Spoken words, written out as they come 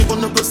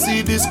go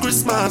see this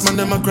Christmas. Man,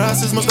 them are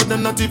grasses, most of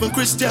them not even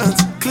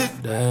Christians. Click.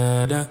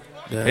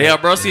 Hey, yo,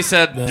 Broski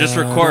said, just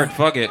record,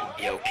 fuck it.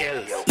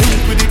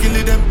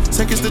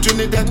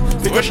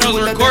 Wish I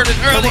was recording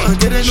early.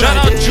 Shout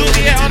out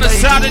Juliet on a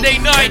Saturday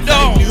night,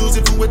 though.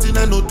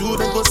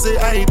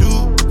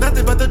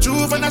 Nothing but the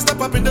truth when I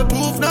step up in the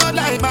booth. No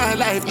lie, my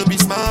life, no be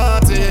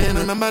smartin'.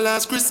 Remember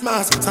last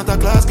Christmas, Santa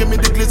Claus gave me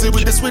the glizzy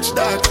with the switch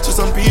dog. So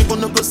some people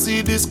no go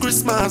see this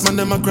Christmas. Man,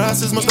 them are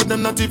grasses, most of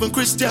them not even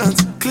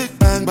Christians. Click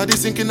bang, body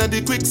sinking at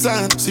the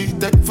quicksand. See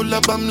deck full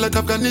of bomb like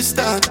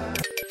Afghanistan.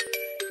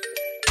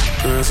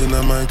 Girls in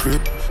my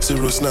crib,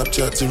 0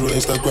 Snapchat, 0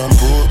 Instagram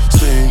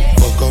posting.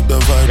 Fuck up the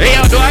vibe. Hey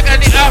yo, do I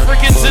got the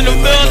Africans in the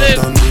building?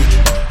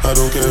 I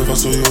don't care if I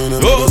saw you in a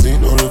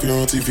magazine or if you're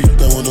on TV.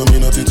 That one don't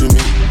mean nothing to me.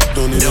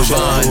 Don't need a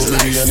shower,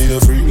 baby, I need a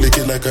freak. Lick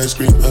it like ice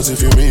cream, as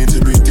if you mean to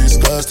be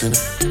disgusting.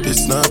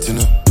 It's not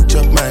enough.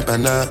 Chop my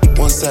banana,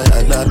 one side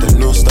I not, then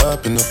no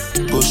stopping up.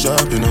 Go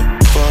shopping up,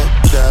 fuck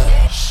that.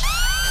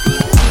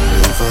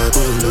 If I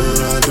go low,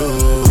 I do.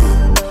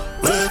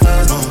 If I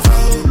don't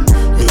fall,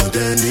 you're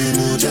dead in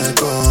New Jack.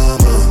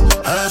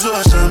 I saw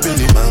a champagne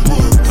in my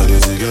mood. I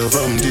get a girl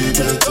from the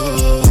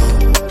ghetto.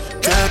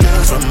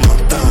 Girl from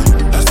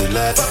uptown. That's the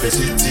life of a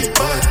city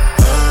boy.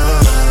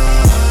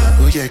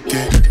 Oh yeah,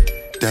 yeah.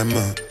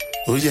 Dama.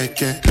 Oh yeah,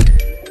 yeah.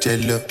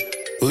 Jello.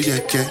 Oh yeah,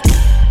 yeah.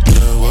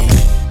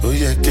 Oh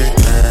yeah, yeah.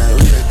 Oh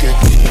yeah, yeah.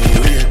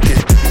 Oh yeah,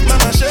 yeah.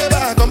 Mama Sheba,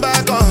 come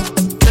back on.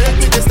 Take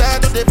me the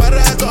start of the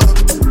paragon.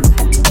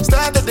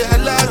 Start of the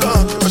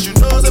halagon. Cause you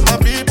know that my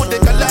people, they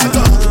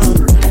calagon.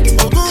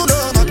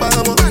 Oguno,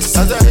 Makbamo.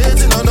 As I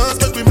hating on us,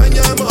 make we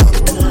manyamo.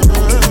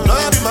 No,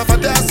 I be my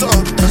father's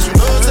son. Cause you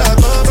know that I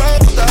come from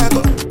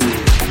Putago.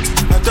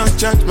 I don't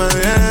charge my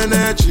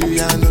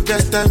energy. I no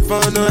get time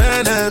for no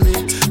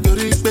enemy. You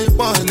reach me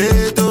one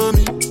to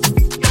me.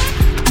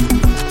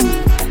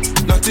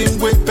 Nothing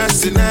with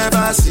person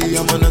never see.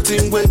 I'm on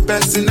nothing with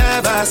person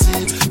never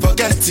see.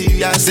 Forget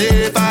it, I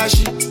say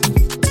fashi.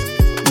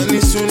 Money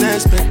soon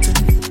expected.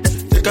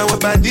 Take a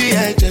whip at the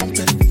edge.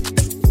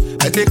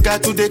 I take her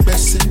to the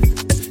person.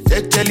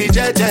 Jelly.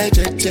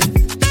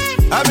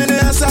 I'm in the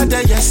answer,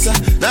 the yes sir.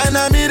 Then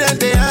I'm in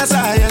the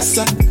answer, yes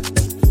sir.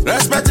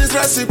 Respect is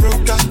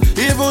reciprocal,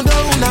 even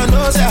though una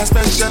knows they are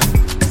special.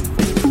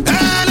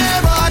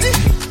 Anybody,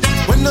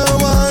 when no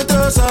one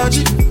does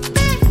you.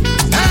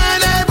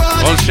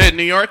 Anybody. Oh shit,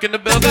 New York in the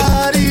building.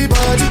 Body.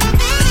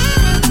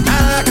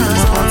 I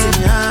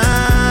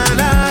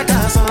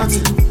got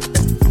something.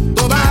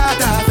 Go back,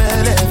 I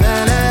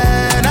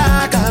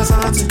got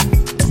something.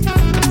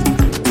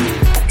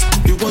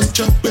 You want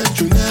your bed,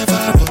 you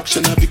never walk.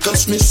 Should not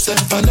because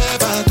myself, I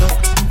never talk.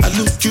 I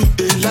look you,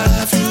 they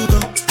laugh, you go.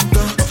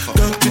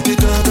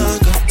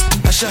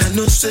 I shall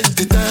no say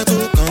the time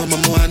go come.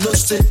 Mama, I no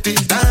say the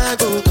time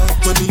go come.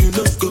 Money you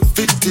no go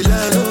fit the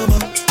line, oh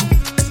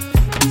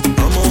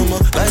mama,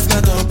 life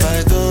not on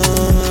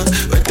python.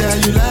 Whether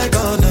you like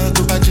or not,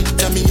 go back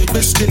to me, you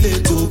best kill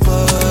it, go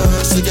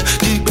pass. Yeah,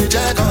 keep me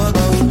jack on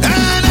bound.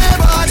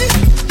 Anybody,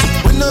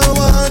 when no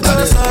one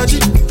does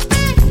you.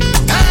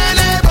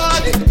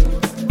 Anybody,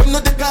 when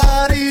not the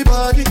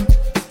body.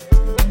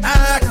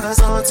 I got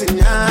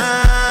something, I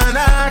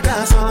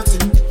got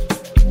something.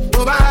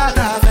 Go back,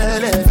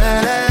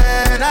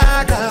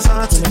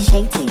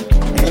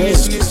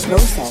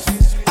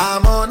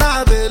 I'm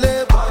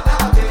unavailable.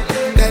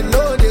 They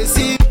know they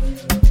see.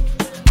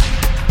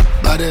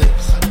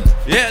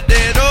 Yeah,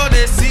 they know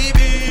they see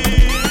me.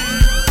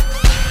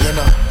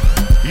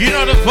 You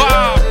know the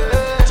vibe.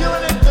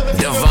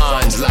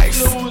 Devon's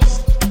life.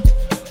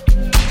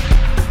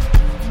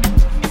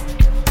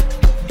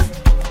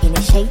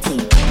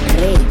 Initiating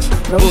rage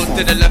process. Move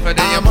to the left and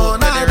then you move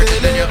to the right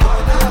and then you.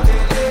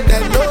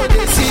 They know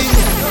they see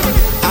me.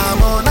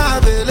 I'm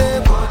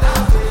unavailable.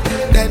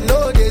 They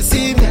know they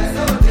see me.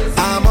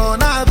 I'm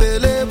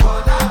unavailable.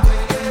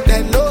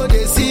 They know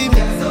they see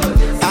me.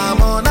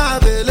 I'm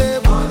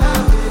unavailable.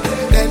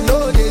 They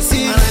know they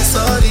see me. I'm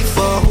sorry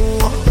for who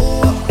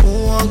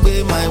won't be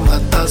my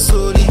matter.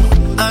 Sorry,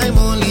 I'm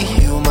only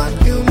human.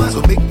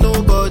 So make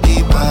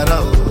nobody para.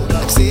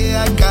 Say I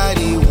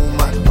carry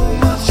woman.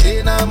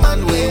 She na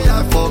man way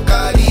I for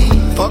carry.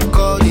 Fuck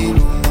all the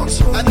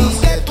rumors. I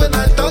don't get when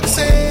I talk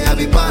say I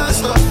be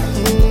pastor.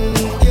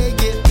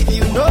 If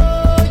you know.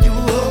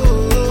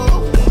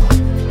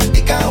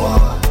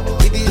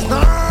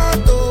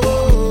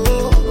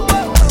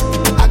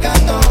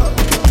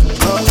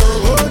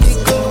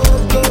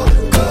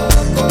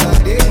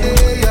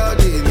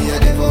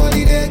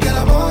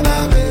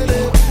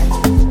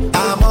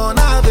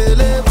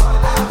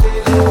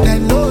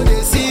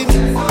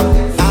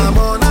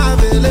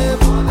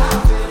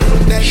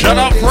 Shut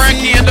up,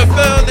 Frankie in the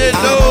building,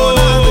 no.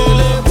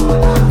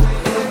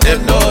 Them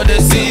know they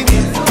see me.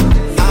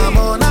 I'm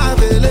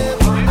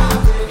unavailable.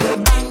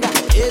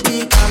 Baby,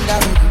 calm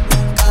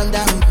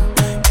down.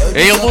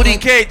 Hey, yo, Moody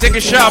K, take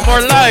a shot,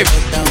 more life.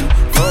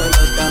 Hold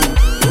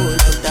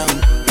down.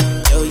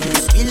 Yo, you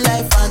sweet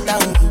life,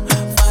 phantom.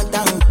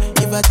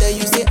 If I tell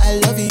you, say I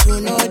love you,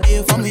 you know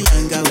they for me,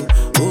 young girl.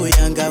 Oh,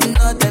 young girl.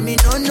 No, tell me,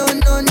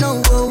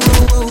 no.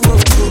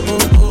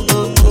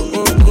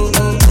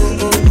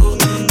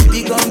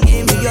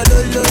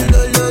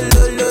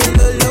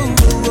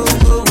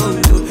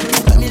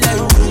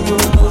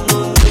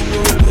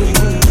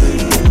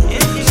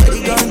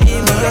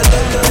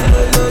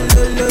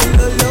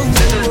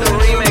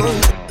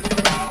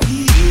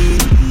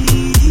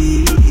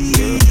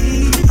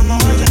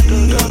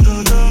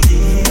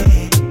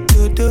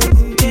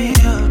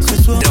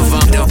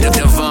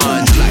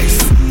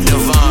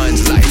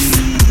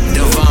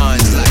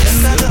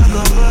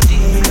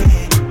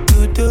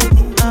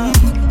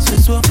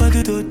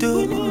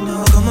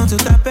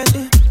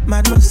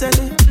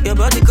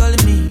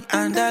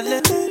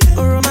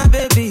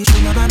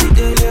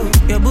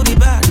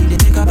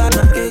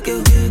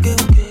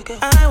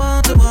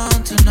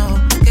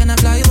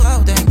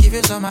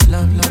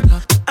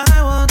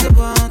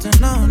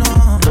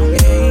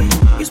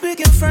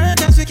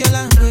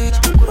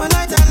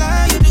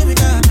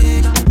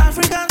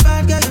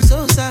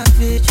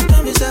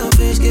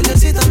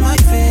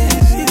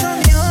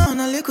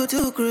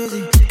 go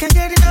crazy. Can't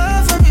get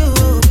enough from you,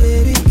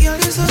 baby. Girl,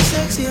 you're so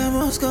sexy, I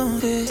must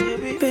confess.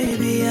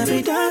 Baby,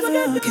 every time for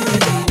your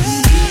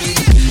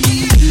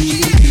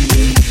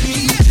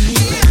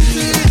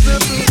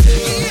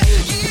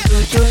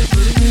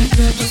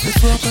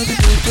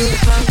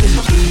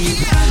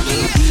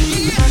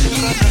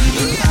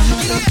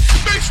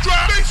Bass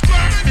drop.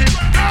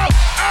 Out.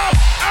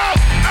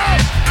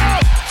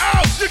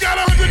 You got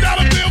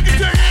 $100 bill, get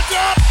your hands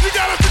up. You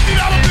got a $50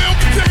 bill,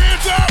 get your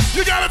hands up.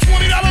 You got a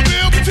 $20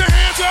 bill, get your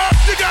hands up.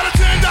 You got a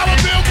 $10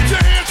 bill, get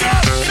your hands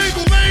up.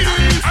 Single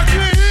ladies, I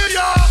can't hear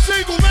y'all.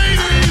 Single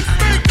ladies,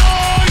 make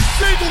noise.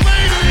 Single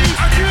ladies,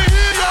 I can't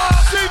hear y'all.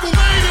 Single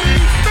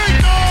ladies, make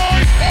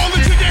noise. All the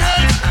chicken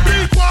heads, be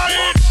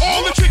quiet.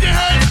 All the chicken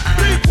heads,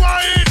 be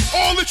quiet.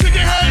 All the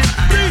chicken heads,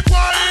 be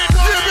quiet.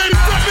 Yeah, baby,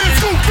 step in,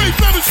 scoop, bass,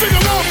 fellas, sing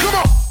along, come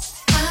on.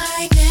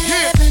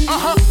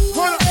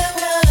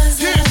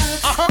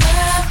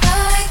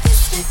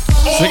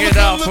 Sing it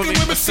out for me,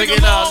 sing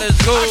it out,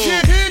 let's go. I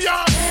can't hear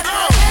y'all.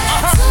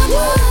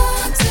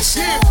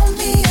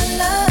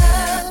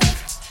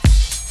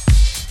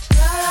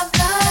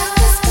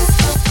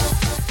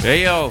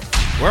 Hey yo,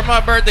 where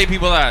my birthday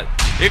people at?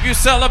 If you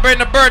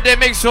celebrating a birthday,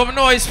 make some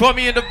noise for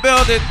me in the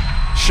building.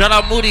 Shout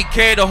out Moody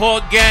K, the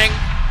whole gang.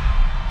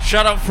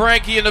 Shout out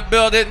Frankie in the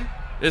building.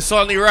 It's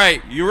only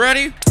right. You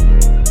ready?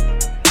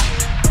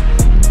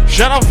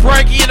 Shout out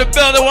Frankie in the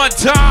building one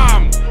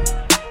time.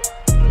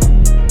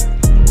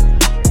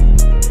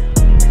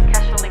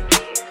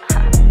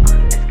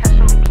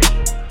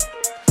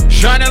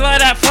 Shine a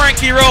light at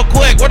Frankie real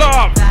quick. What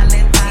up? Tell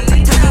you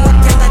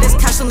again that it's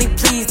casually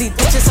pleased. These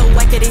bitches so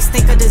wacky, they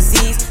stink of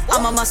disease.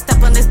 I'ma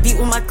step on this beat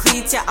with my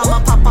cleats. Yeah, I'ma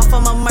pop off,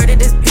 I'ma murder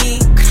this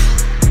beat.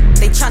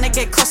 They tryna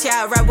get close,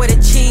 yeah, I ride with a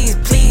cheese.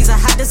 Please, I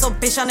had this old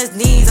bitch on his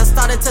knees. I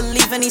started to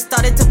leave and he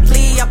started to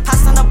plead. I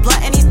passed on the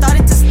blunt and he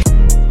started to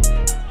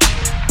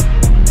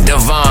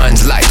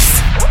Devon's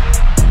life.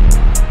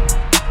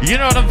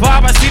 You know the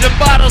vibe, I see the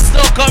bottle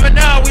still coming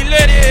out. We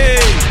lit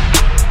it.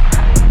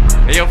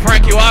 Hey yo,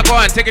 Frankie, walk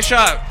on, take a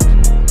shot.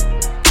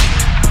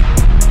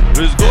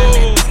 Let's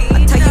go.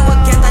 I tell you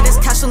again that it's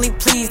casually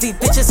pleased. These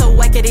bitches so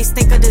wacky, they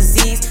stink of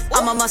disease.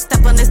 I'ma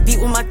step on this beat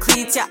with my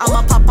cleats. Yeah,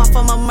 I'ma pop off,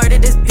 I'ma murder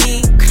this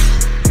beat.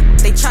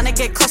 They tryna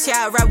get close,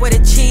 yeah, I ride with a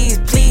cheese.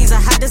 Please, I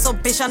had this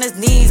old bitch on his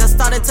knees. I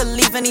started to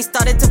leave and he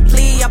started to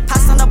plead. I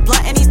passed on the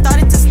blunt and he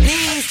started to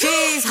sneeze.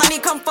 Jeez, honey,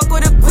 come fuck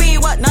with a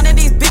queen. What? None of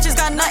these bitches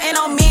got nothing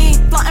on me.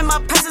 Flaunting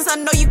my presence, I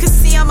know you can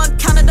see. I'ma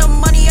count the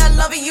money, I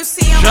love it, you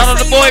see. Shout out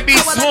the boy B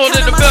Smooth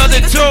in the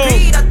building too.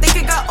 I think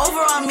it got over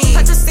on me.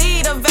 Touch a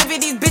seed of envy,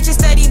 these bitches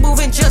steady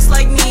moving just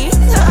like me.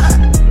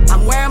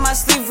 I'm wearing my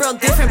sleeve real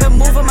different, but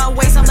moving my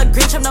waist, I'm the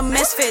Grinch, I'm the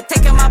misfit.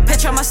 Taking my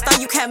picture, my style,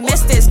 you can't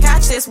miss this.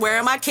 Catch this,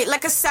 wearing my cape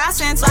like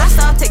assassins. Last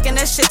up, taking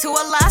this shit to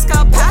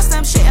Alaska. Past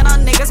them, shitting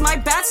on niggas, my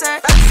bad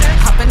sir.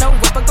 Hop in the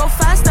whip or go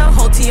faster.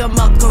 Hold to your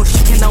mouth, go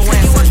shaking the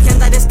wind. You again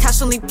that is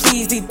casually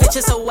pleased. These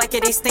bitches so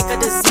wacky, they stink of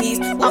disease.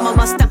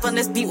 I'ma step on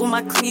this beat with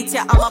my cleats.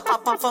 Yeah, I'ma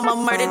pop off, I'ma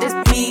murder this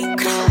beat.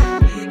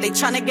 They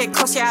tryna get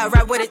close, yeah, I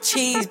ride with a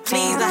cheese.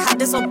 Please, I had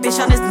this old bitch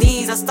on his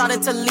knees. I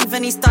started to leave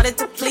and he started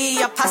to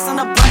plead. I passed on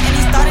the blunt and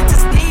he started to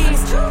sneeze.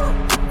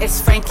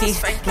 It's Frankie,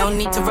 no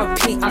need to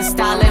repeat. I'm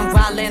styling,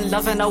 wildin',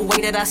 loving the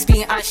way that I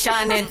speak. I'm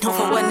shining, known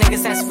for what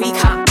niggas that's weak,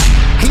 huh?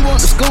 He want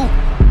the scoop,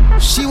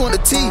 she want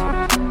the tea.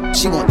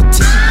 She want the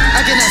tea,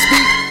 I cannot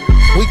speak.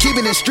 We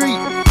keepin' it street,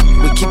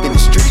 we keepin' it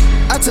street.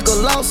 I took a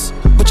loss,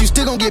 but you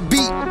still gon' get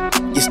beat.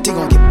 You still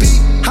gon' get beat.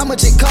 How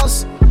much it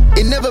costs?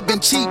 It never been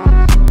cheap.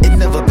 It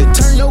never been.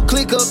 Turn your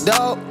click up,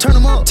 dog. Turn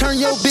them up. Turn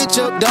your bitch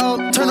up,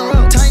 dog. Turn her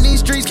up. Tiny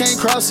streets can't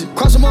cross it.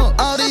 Cross them up.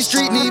 All these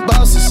streets need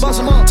bosses. Boss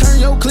them up. Turn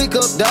your click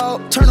up,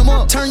 dog. Turn them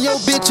up. Turn your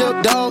bitch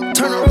up, dog.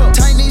 Turn her up.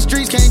 Tiny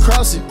streets can't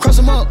cross it. Cross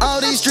them up.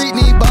 All these streets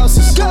need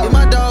bosses. Go. If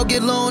my dog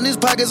get low in his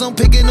pockets, I'm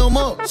picking them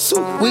up.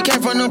 We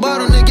came from the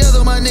bottom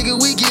together, my nigga.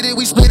 We get it.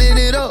 We splitting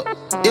it up.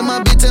 If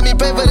my bitch tell me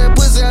pay for that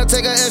pussy, I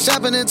take her ass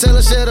shopping and tell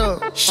her shut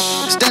up.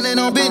 Standing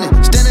on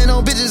business. Standing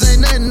on bitches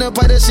ain't nothing to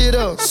pipe that shit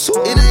up.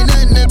 It ain't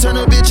nothing to turn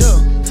a bitch up.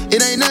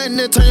 It ain't nothing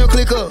to turn your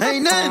click up.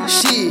 Ain't nothing.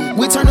 Shit.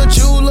 We turn the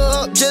jeweler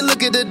up. Just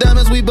look at the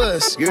diamonds we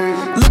bust.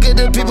 Look at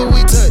the people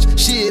we touch.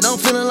 Shit, I'm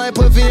feeling like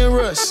Puffy and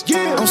Russ.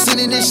 I'm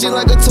sitting this shit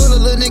like a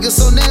toilet. Little nigga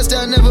so nasty,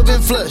 I never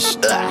been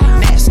flushed.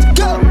 Nasty.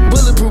 Go.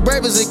 Bulletproof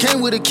bravers, it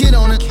came with a kid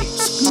on it.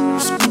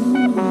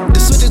 The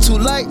switch is too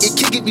light, it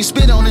kick if you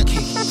spit on it.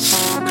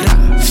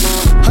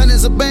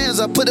 Hundreds of bands,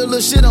 I put a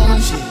little shit on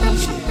them.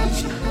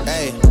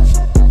 Hey,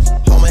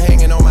 Homer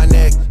hanging on my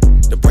neck.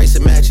 The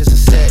bracelet matches a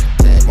set.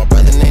 My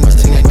brother name was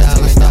 $10.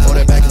 I hold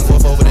it back and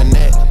forth over the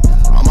net.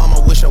 My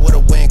mama wish I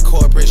would've went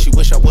corporate. She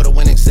wish I would've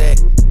went exec.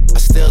 I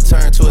still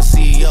turn to a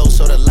CEO,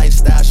 so the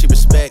lifestyle she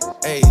respect.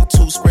 Hey,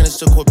 2 sprinters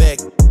to Quebec.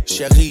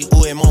 Chérie,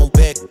 où est mon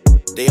bec?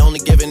 They only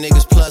giving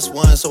niggas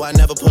 +1, so I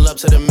never pull up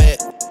to the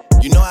Met.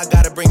 You know I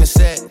gotta bring the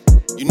set.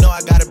 You know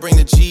I gotta bring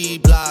the G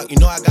block. You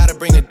know I gotta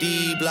bring the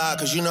D block.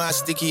 Cause you know how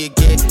sticky it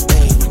get.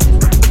 Hey.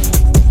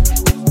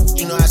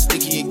 You know how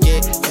sticky it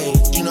get. Hey.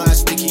 You know how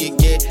sticky it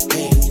get.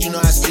 Hey. You know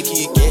how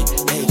sticky it get.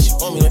 Hey. She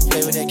want me to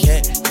play with that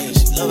cat. Hey.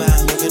 She love how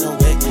I make it on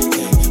bed.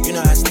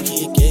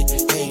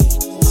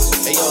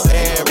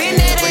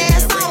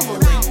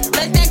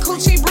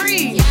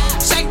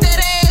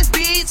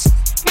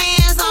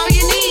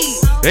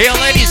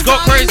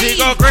 crazy,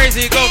 go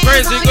crazy, go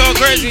crazy, go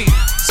crazy.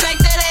 Shake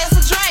that ass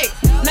for Drake,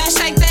 now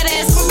shake that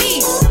ass for me.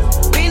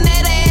 Bend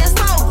that ass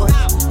over,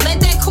 let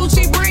that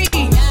coochie breathe.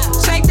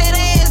 Shake that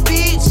ass,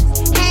 bitch.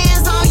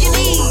 Hands on your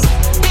knees,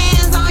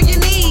 hands on your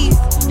knees,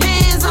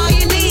 hands on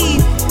your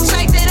knees.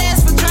 Shake that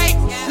ass for Drake,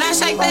 now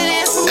shake that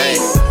ass for me.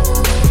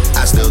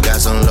 I still got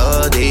some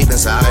love deep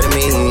inside of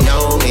me.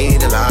 No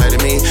need to lie to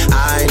me.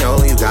 I know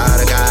you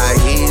got a guy,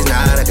 he's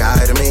not a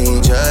guy to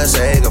me. Just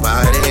say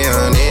goodbye to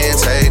him, then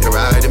take a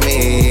ride to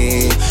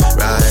me.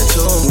 Ride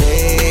to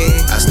me.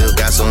 I still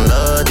got some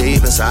love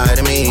deep inside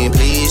of me.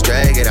 Please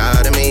drag it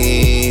out of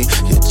me.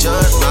 You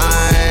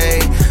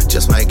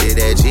just might get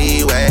that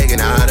G-Wagon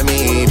out of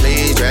me.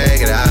 Please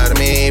drag it out of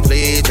me.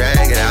 Please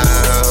drag it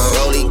out.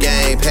 Rolly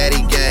gang,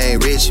 Patty gang,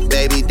 rich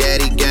baby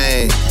daddy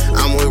gang.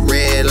 I'm with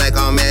Red like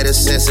I'm at a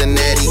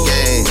Cincinnati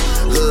gang.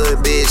 Hood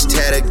bitch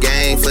tat a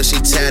gang for she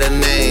tat a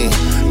name.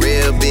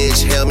 Real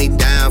bitch held me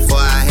down for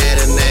I had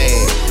a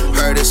name.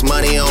 Heard this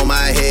money on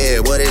my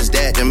head, what is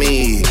that to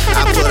me?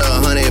 I put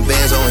 100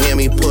 bands on him,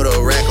 he put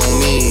a rack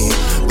on me.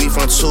 We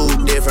from two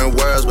different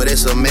worlds, but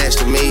it's a match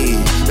to me.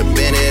 To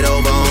bend it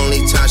over,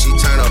 only time she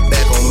turn her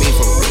back on me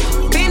for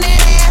real. Bend that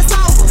ass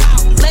over,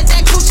 let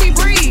that coochie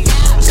breathe.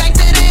 Shake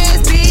that ass,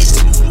 bitch.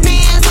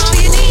 Hands on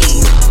your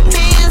knees,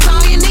 hands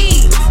on your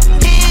knees,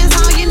 hands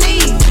on your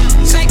knees.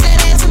 Shake that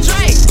ass for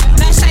Drake,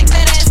 now shake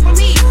that ass for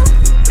me.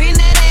 Bend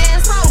that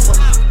ass over,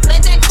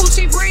 let that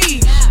coochie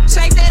breathe.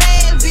 Shake that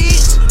ass,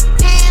 bitch.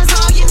 Hands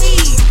on your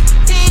knees,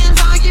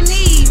 hands on your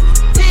knees,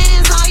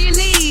 hands on your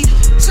knees.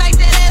 Shake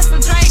that ass for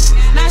Drake,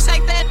 now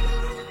shake that.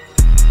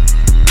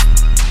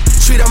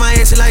 Treat all my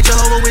asses like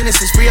Jehovah's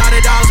Witnesses. Free all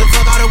the dogs and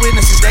fuck all the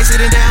witnesses. They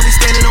sitting down, we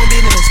standing on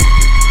business.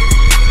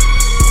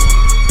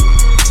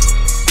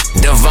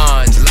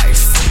 Devon's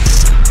life.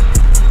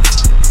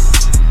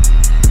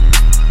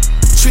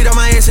 Treat all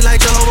my asses like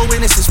Jehovah's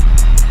Witnesses.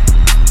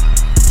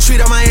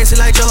 Treat all my asses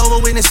like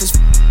Jehovah's Witnesses.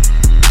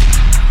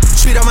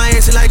 Treat all my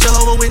asses like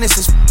Jehovah's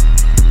Witnesses.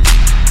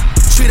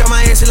 Treat all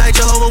my asses like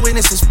Jehovah's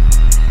Witnesses.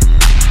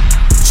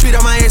 Treat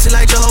all my asses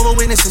like Jehovah's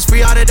Witnesses.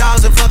 Free all the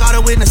dogs and fuck all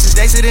the witnesses.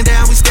 They sitting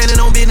down, we standing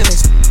on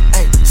business.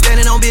 Hey,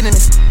 standing on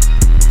business.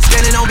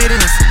 Standing on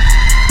business.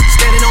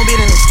 Standing on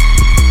business.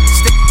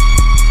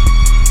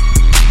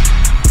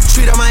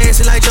 Treat all my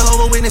asses like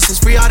Jehovah's Witnesses.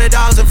 Free all the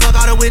dogs and fuck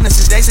all the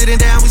witnesses. They sitting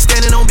down, we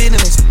standing on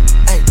business.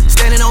 Hey,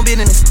 standing on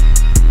business.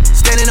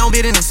 Standing on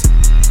business.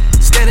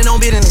 Standing on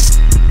business.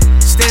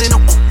 Standing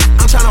on.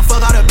 I'm tryna fuck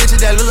all the bitches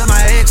that look like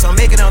my ex. I'm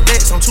making them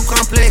vex, I'm too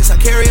complex. I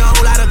carry a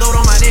whole lot of gold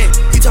on my neck.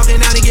 You talking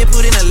down and get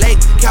put in a lake.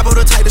 Capo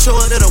the type to show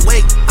up to the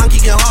wake. I'm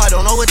kicking hard,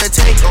 don't know what to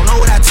take, don't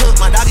know what I took.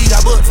 My doggy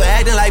got booked for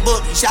acting like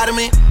book. He shot him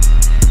in.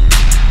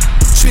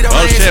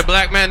 Oh shit,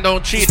 black man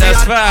don't cheat,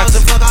 that's facts.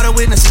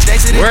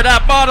 Where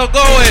that bottle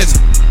going?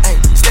 Hey,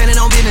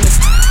 standing on business.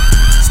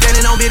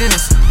 Standing on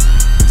business.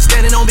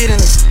 Standing on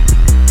business.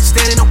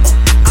 Standing on.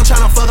 I'm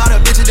tryna fuck all the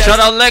bitches that. Shout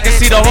out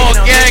Legacy, the whole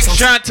gang.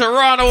 Shine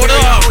Toronto, what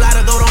up?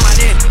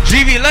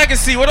 GV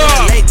Legacy, what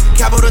up?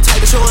 Capo the type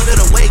to show up to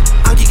the wake.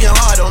 I'm kicking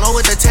hard, don't know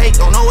what to take,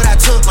 don't know what I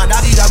took. My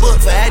doggy got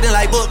booked for acting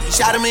like book. He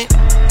shot him in.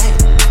 Hey.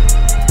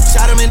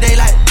 Shot him in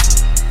daylight.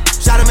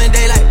 Shot him in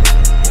daylight.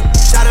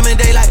 Shot him in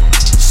daylight.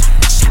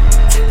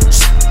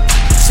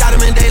 Shot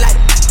him in daylight.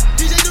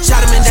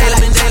 Shot him in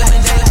daylight.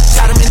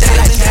 Shot him in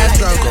daylight.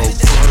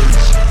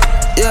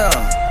 Yeah,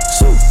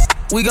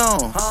 we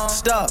gone.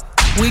 Stop.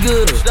 We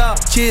good. Stop.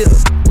 Chill.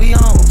 We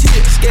on.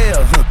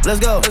 Scale. Let's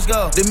go. Let's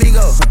go.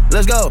 Domingo.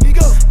 Let's go.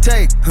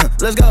 Take.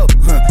 Let's go.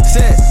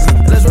 Set.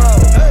 Let's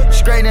roll.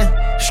 Straightening.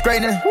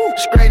 Straightening.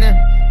 Straightening.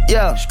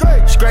 Yeah.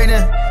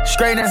 Straightening.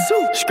 Straightening.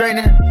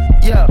 Straightening.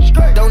 Yeah.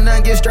 Don't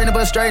nothing get straightening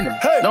but straightening.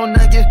 Don't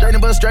nothing get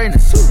straightening but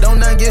straightening. Don't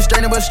nothing get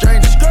straightening but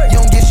straightening. You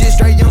don't get shit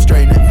straight, you don't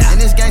straighten it. In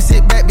this game,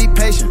 sit back, be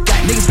patient.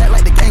 Niggas act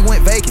like the gang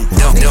went vacant.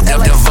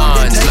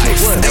 Devon's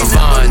life.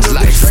 Devon's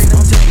life.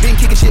 Been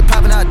kicking shit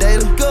popping out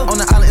daily. On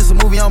the island, it's a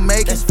movie I'm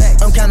making.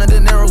 I'm counting the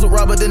narrows with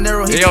Robert De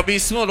Niro. Hey, yo, be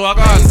smooth, walk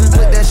on.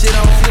 Put that shit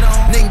on.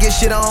 Nigga get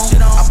shit on.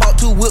 I bought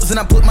 2 whips and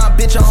I put my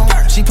bitch on.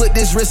 She put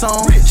this wrist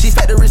on. She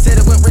fat the wrist, said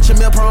it went rich and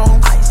meal prone.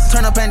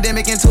 Turn a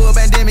pandemic into a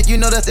pandemic. You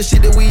know that's the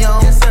shit that we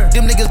on.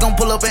 Them niggas gon'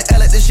 pull up and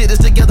L at this shit is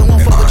together.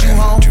 Won't fuck with you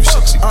home.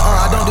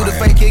 I don't do the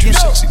fake kicking.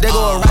 They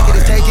go a rocket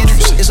is taking.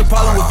 It's a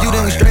problem with you,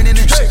 then we straightening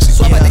it.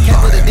 Swap out the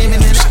cap with a demon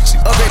in it.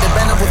 Upgrade the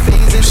band up with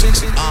fiends and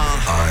shit.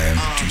 I am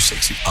too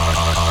sexy.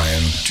 I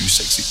am too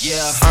sexy.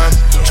 Yeah. I'm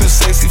too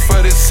sexy for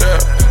this girl.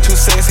 Too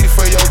sexy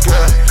for your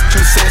girl.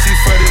 Too sexy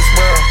for this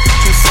world.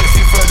 Too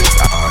sexy for this.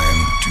 I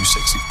am too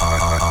sexy.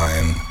 I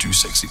am too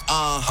sexy.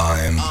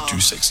 I am too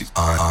sexy.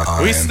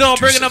 We still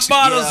bringing the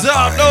bottles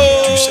out, no.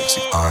 Too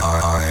sexy.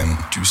 I am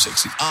too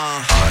sexy.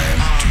 I am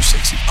too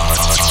sexy. I am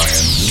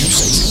too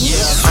sexy.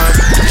 I'm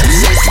too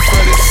sexy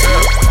for this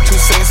girl. Too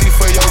sexy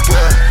for your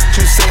girl.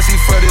 Too sexy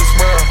for this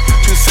world.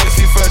 Too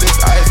sexy for this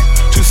ice.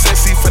 Too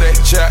sexy for that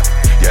jack.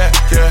 Yeah.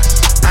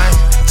 I'm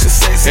too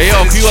sexy. Hey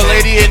yo, if you a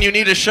lady and you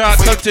need a shot,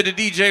 come to the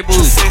DJ booth.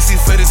 Too sexy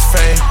for this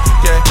fame.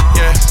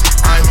 Yeah.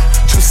 I'm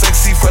too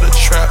sexy for the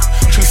trap.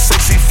 Too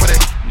sexy for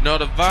that. You know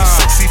the Too vibe.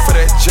 sexy for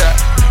that jack.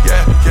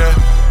 Yeah.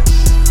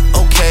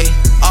 okay,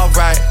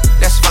 alright,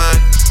 that's fine,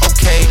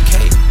 okay.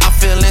 I'm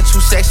feeling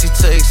too sexy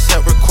to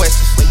accept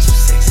requests. Way too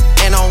sexy.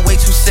 And I'm way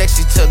too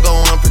sexy to go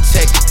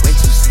unprotected. Way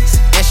too sexy.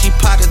 And she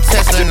popped a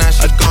Tesla, now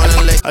she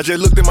gonna lick. I just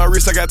looked at my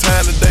wrist, I got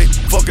time today.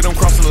 Fuck it, I'm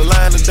crossing the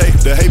line today.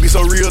 The hate be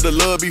so real, the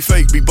love be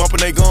fake. Be bumping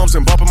they gums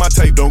and bumping my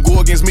tape. Don't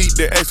go against me,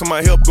 they ask for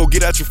my help. Go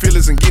get out your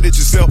feelings and get it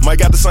yourself. Might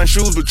got the same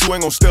shoes, but you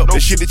ain't gon' step. That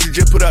shit that you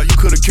just put out, you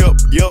could've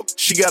kept. Yup,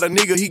 she got a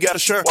nigga, he got a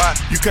shirt. Why?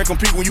 You can't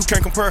compete when you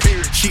can't compare.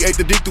 She ate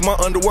the dick through my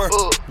underwear.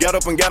 Got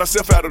up and got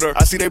herself out of there.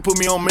 I see they put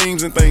me on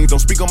memes and things.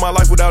 Don't speak on my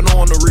life without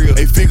knowing the real.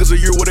 8 figures a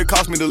year, what it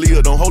cost me to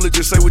live. Don't hold it,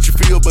 just say what you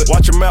feel. But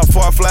watch your mouth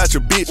before I fly at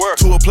your bitch.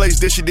 To a place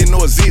that she didn't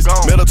know exist.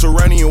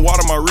 Mediterranean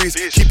water my wrist.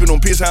 Keep it on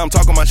piss, how I'm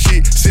talking my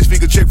shit.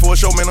 6-figure check for a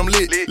show, man, I'm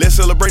lit. Let's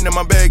celebrate in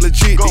my bag,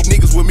 legit. These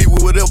niggas with me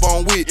with whatever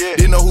I'm with.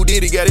 Didn't know who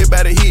did it, got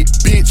everybody hit.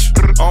 Bitch,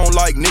 I don't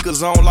like niggas,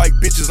 I don't like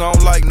bitches, I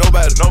don't like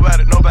nobody.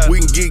 We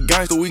can get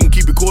gangster, we can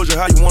keep it cordial.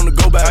 How you wanna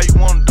go back? How you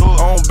wanna do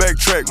it? I don't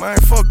backtrack, man,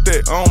 fuck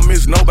that. I don't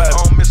miss nobody. I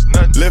don't miss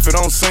nothing. Left it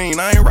on scene,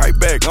 I ain't right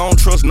back. I don't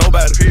trust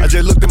nobody. I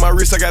just looked at my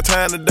wrist, I got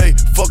time today.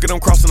 Fuck it, I'm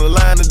crossing the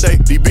line today.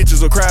 These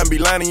bitches will cry and be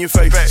lying in your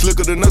face.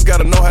 Slicker than us,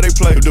 gotta know how they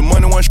play. If the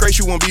money wasn't straight,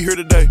 you wouldn't be here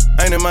today.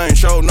 Ain't it, man?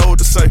 Sure know what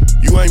to say.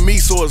 You ain't me,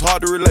 so it's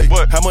hard to relate.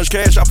 How much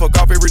cash I fuck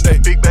off every day?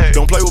 Big bag.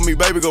 Don't play with me,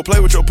 baby, go play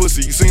with your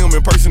pussy. You see them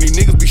in person, these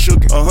niggas be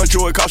shookin'.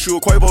 $100, it cost you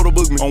a Quavo to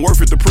book me. I'm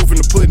worth it, the proof in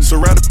the pudding,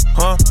 surrounded.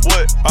 Huh?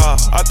 What?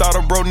 I thought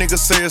a bro nigga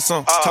said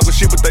something. Talkin'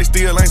 shit, but they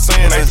still ain't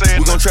saying that.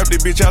 We gon' trap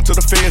this bitch out till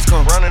the feds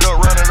come. Run it up.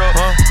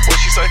 Huh? What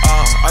she say?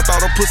 I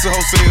thought a pussy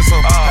hoe said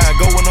something. How I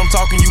go when I'm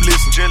talking, you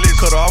listen.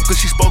 Cut her off cause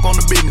she spoke on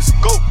the business.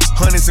 Go.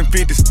 100s and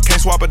 50s, can't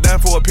swap it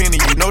down for a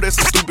penny. You know that's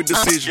a stupid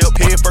decision.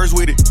 Head first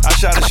with it. I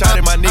shot a shot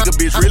at my nigga,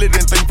 bitch. Really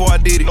didn't think before I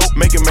did it.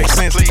 Make it make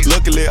sense.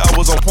 Luckily, I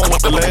was on point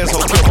with the last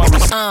hoe. Kept my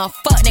receipt.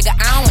 Fuck nigga,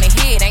 I don't wanna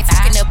hear it. Ain't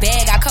talking the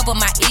bag, I cover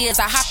my ears.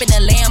 I hop in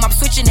the lamb, I'm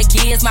switching the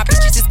gears. My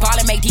bitches is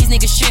ballin', make these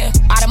niggas shit.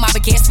 Out of my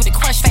baguettes with a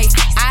crush face.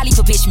 I leave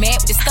a bitch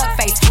mad with a stuck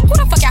face. Who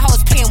the fuck y'all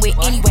hoes playing with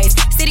anyways?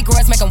 City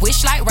girls make them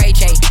wish like Ray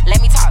J.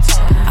 Let me talk to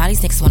them. All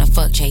these niggas wanna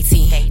fuck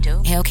JT. They do.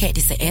 Hellcat,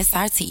 this a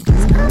SRT.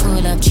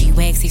 Pull up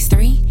G-Wags, he's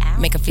 3.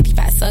 Make a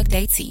 55 suck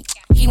they teeth.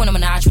 He wanna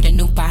menage with a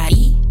new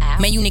body.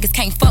 Man, you niggas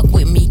can't fuck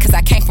with me, cause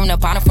I came from the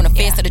bottom, from the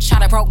feds to the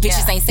chopper. Broke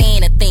bitches ain't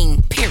saying a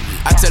thing, period.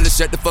 I tell her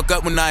shut the fuck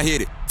up when I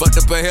hit it. Fucked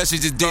up her hair, she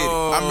just did it.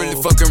 I'm really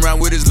fucking around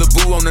with his little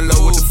boo on the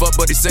low. What the fuck,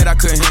 but he said I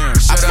couldn't hear him.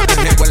 Shut up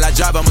and hit while I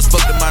drive, I must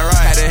fuck to my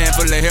right. Had a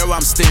handful of hair while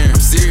I'm steering. I'm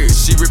serious,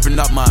 she ripping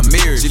off my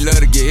mirrors. She love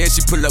to get hit,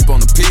 she pull up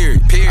on the period.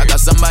 I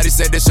thought somebody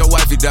said that's your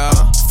wifey, dog.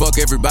 Fuck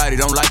everybody,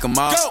 don't like them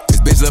all. This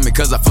bitch love me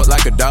cause I fuck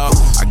like a dog.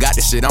 I got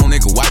this shit on,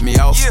 nigga, wipe me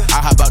off.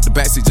 I hop out the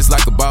backseat just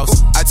like a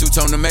boss. I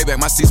two-tone the Maybach,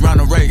 my seat's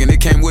Ronald Reagan.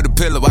 It came with a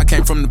pillow, I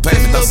came from the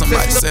pavement. Thought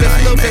somebody said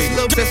I ain't made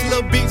it. Sexy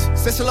little beach,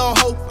 sexy little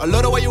hoe. I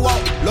love the way you walk,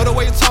 love the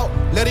way you talk.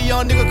 Let a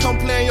young nigga come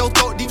play in your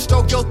throat, deep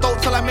stroke your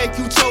throat till I make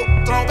you choke.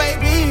 Throw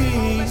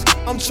babies,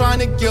 I'm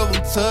tryna give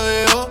them to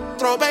you.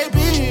 Throw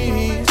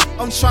babies,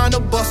 I'm tryna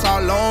bust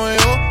all on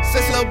you.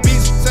 Sexy little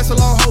beach, sexy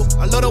little hoe.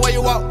 I love the way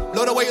you walk,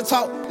 love the way you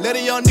talk. Let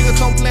a young nigga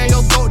come play in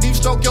your throat, deep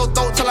stroke your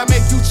throat till I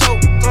make you choke.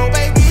 Throw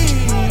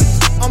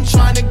babies, I'm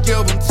tryna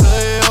give them to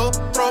you.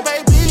 Throw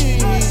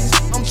babies,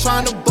 I'm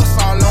tryna bust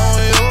all on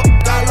you.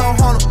 Got a little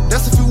Honda,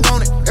 that's if you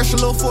want it. Extra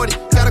little 40,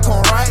 gotta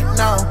come right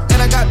now.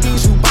 And I got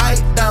beans, you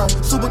bite down.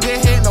 Super good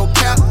head, no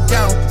cap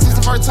down. Since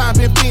the first time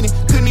been feeling,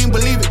 couldn't even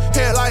believe it.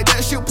 Head like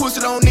that, shit, pussy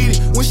don't need it.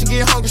 When she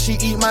get hungry, she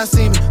eat my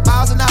semen.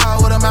 Miles an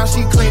hour with her mouth,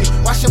 she clean it.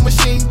 Wash your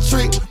machine,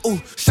 trick,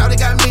 ooh. Shawty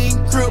got mean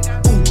grip,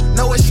 ooh.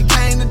 Know what she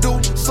came to do.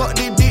 Suck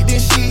this dick,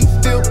 then she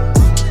feel,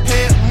 ooh.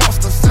 Head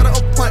monster, set an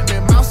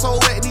appointment. Mouth so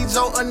wet, need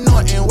your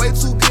anointing. Way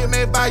too good,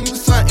 may buy you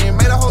something.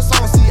 Made a whole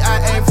song, see,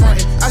 I ain't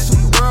frontin'. I shoot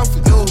the world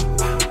for you.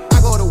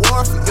 Go to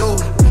war for you.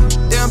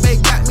 Damn,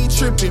 babe got me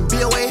tripping.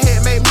 BOA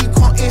head made me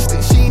come instant.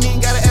 She ain't even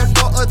gotta ask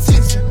for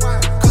attention.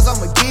 Cause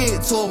I'ma give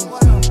it to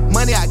her.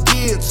 Money I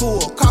give it to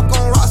her. Cop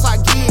on rocks, I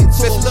give it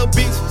to her. Sexy little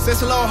bitch,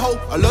 sexy little hoe.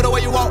 I love the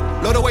way you walk,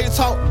 love the way you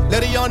talk.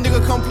 Let a young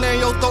nigga come play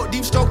in your throat,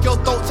 deep stroke your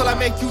throat till I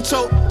make you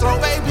choke.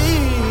 Throw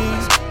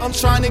babies, I'm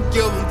tryna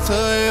give them to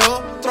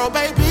you. Throw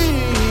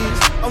babies,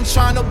 I'm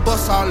tryna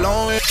bust all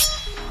on it.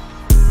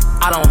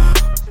 I don't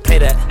play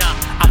that.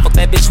 I fuck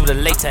that bitch with a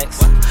latex.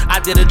 I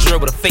did a drill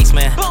with a face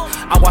man.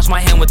 I wash my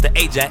hand with the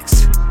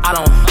Ajax. I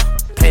don't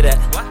play that.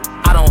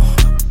 I don't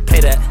play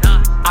that.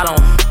 I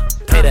don't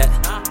play that.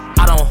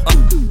 I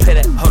don't play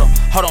that.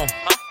 Hold on.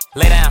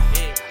 Lay down.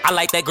 I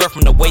like that girl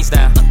from the waist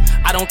down.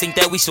 I don't think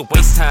that we should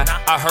waste time.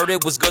 I heard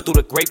it was good through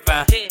the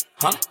grapevine.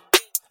 Huh?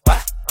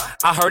 What?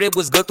 I heard it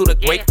was good through the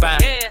grapevine.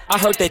 I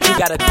heard that you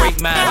got a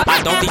great mind. I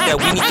don't think that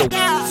we need to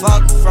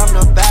fuck from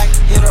the back,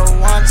 hit her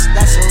once,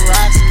 that's a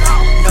rack.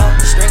 No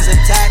strings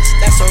attached,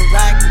 that's a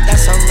rack,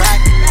 that's a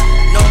rack.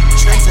 No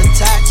strings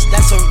attached,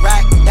 that's a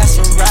rack,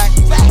 that's a rack.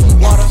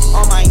 Water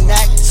on my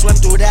neck, swim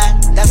through that,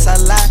 that's a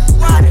lot.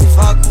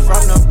 Fuck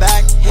from the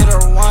back, hit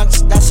her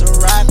once, that's a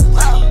rack.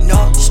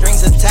 No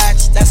strings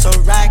attached, that's a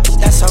rack,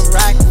 that's a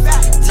rack.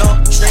 No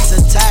strings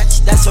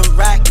attached, that's a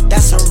rack,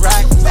 that's a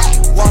rack.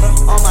 Water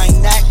on my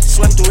neck,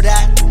 swim through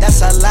that,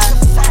 that's a lot.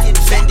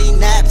 Fendi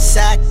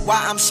knapsack, why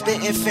I'm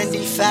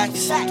 40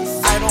 facts.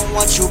 I don't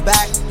want you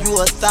back, you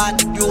a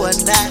thought, you a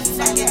gnat.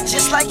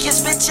 Just like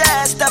his bitch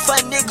ass, that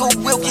a nigga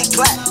will get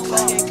clapped.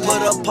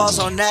 Put a pause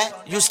on that,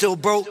 you still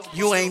broke,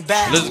 you ain't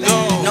back. Let's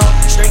go. No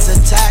strings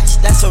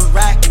attached, that's a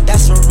rack,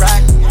 that's a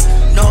rack.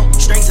 No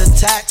strings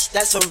attached,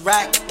 that's a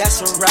rack,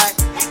 that's a rack.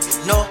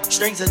 No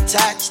strings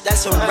attached,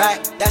 that's a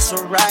rack, that's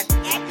a rack.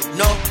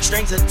 No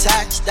strings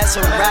attached, that's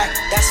a rack,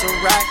 that's a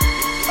rack.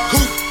 Who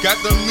got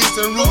the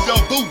missing roof? Your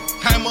boo,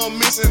 hammer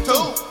missing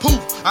too. Poof,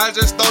 I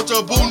just stole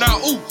your boo, now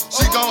ooh,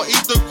 she gon'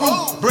 eat the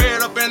crew.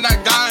 Bread up in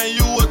that guy and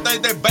you would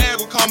think that bag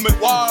would come in.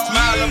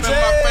 Smile up in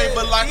my face,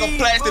 but like a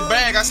plastic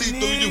bag, I see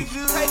through you.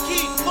 Take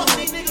heat, fuck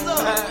these niggas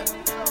up.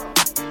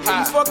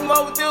 You fuck them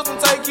up with this one,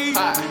 take heat.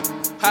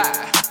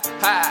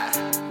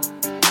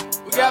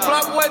 We got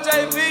Block Boy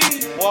JV.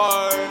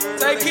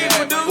 Take heat,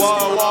 producer.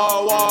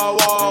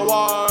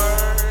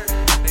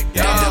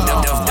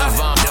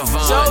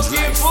 Shows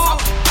getting full.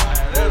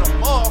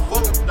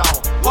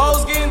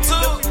 Hoes getting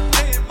took.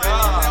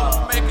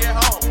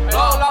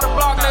 Whole lot of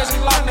block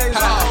nations, lock nations.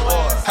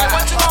 Hey,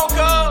 what you gon'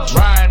 come?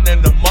 Riding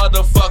in the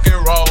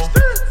motherfucking road.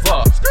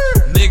 Fuck.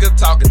 Nigga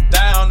talking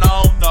down, I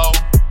don't know.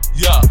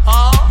 Yeah.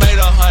 Made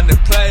 100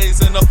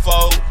 plays in the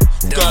fold.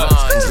 Got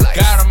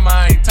a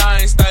mind,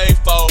 time, stay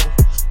focused.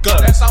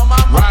 That's on my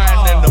mind.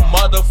 Riding in the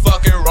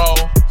motherfucking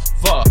road.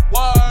 Fuck.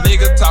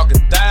 Nigga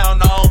talking down,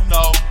 I don't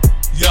know.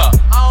 Yeah.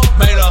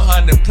 Made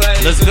 100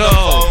 plays. Let's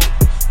go.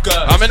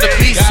 I'm in the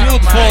Be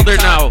Smooth folder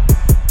now.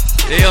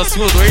 Hey, yo,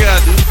 Smooth, what you gotta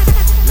do?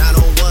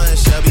 901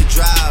 Shelby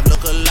Drive,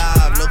 look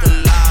alive, look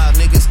alive.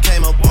 Niggas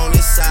came up on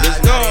this side.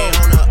 Let's go.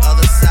 On the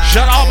other side.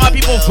 Shout out all my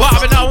people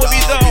vibing out with me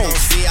though.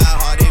 See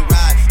how hard they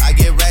ride. I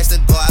get racks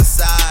to go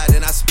outside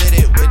and I spit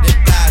it with the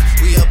guys.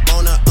 We up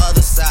on the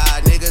other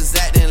side. Niggas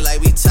acting like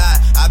we tied.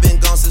 I've been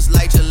gone since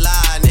late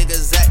July.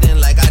 Niggas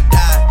acting like I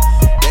died.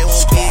 They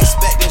won't be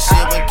expecting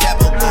shit when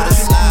Capo go to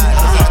slide.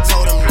 I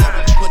told them never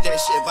to put that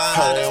shit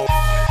behind us.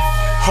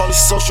 All these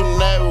social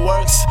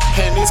networks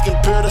and these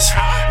computers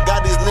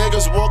got these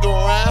niggas walking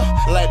around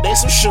like they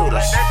some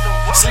shooters.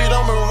 See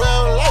them in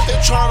real life, they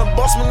tryna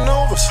bust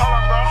maneuvers.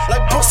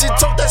 Like pussy,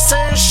 talk that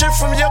same shit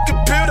from your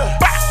computer.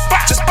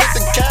 Just put the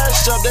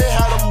cash up, they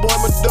had them boy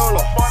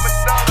medulla.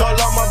 Call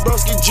out my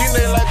broski G,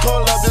 they like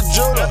call up your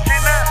jeweler.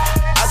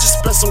 I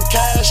just spent some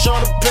cash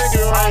on a piggy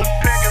ring.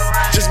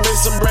 Just made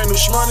some brand new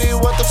shmoney,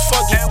 what the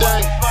fuck you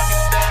think?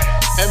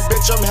 And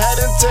bitch, I'm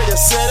heading to the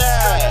city.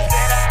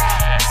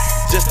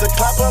 Just to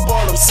clap up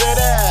all them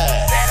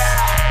cities.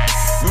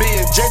 Me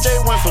and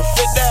JJ went for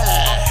 50.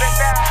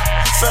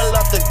 Fill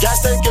up the gas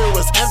tank, it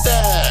was empty.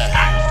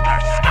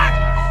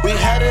 We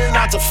heading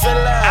out to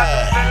Philly.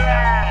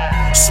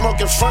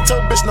 Smoking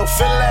fronto, bitch, no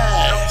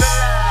feelings.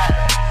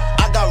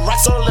 I got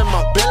racks all in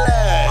my billy.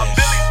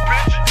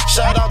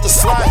 Shout out to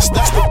Slash,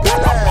 that's the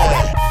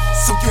billy.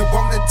 So you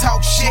wanna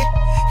talk shit?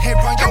 Hey,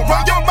 run your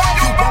mouth.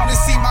 You wanna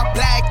see my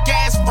black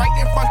ass right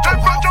in front your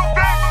house?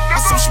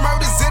 With some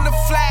schmurders in the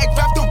flag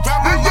wrapped around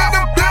my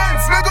mouth.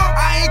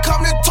 I ain't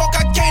come to talk,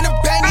 I came to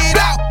bang it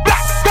out.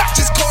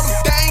 Just call them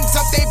things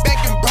up, they back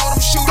and brought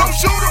them shoot 'em.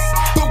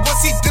 But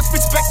once he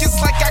disrespect, it's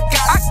like I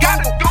got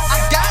it.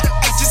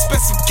 I just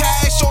spent some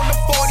cash on the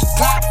 40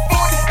 clock.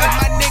 And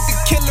my nigga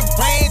killer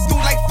ran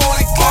through like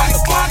 40 clocks.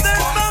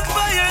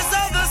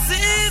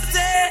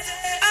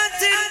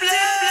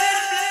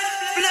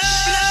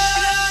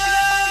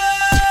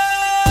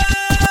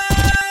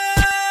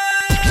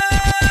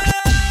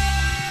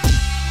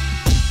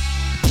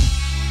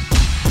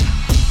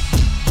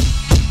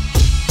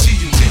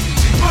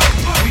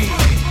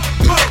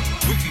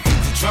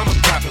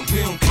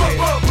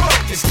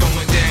 It's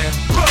going down,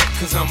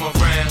 cause I'm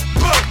around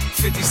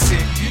 50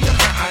 Cent, you know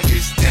how I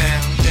get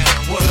down.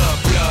 What up,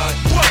 blood?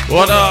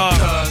 What up?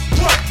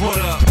 What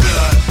up,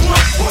 blood?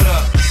 What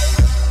up?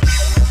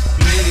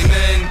 Many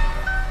men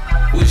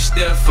wish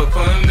death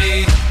upon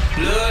me.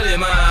 Blood in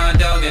my eye,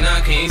 dog, and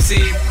I can't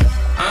see.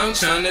 I'm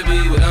trying to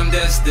be what I'm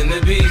destined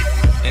to be.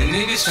 And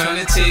niggas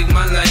trying to take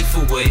my life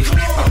away.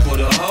 I put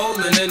a hole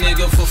in a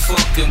nigga for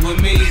fucking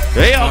with me.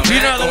 Hey, yo, you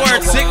know the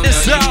word, sing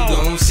this song.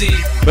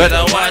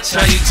 Better watch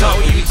how you talk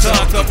when you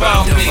talk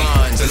about me.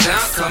 Cause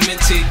I'll come and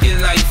take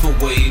your life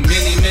away.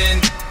 Many men,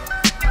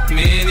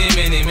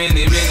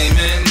 many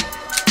men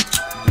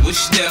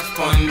wish death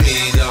on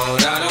me,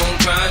 Lord. I don't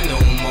cry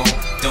no more.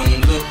 Don't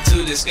look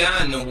to the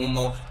sky no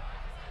more.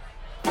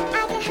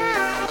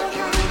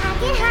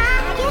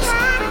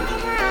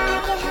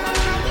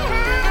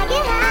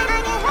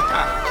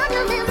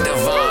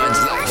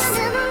 Devon's life.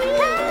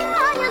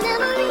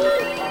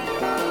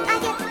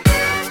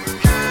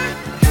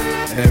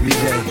 Every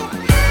day,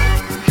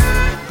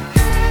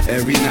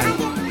 every night,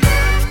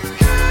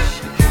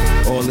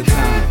 all the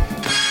time.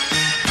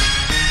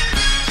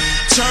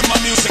 Turn my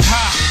music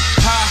high,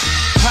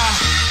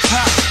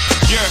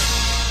 yeah.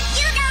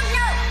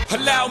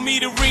 Allow me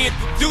to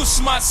reintroduce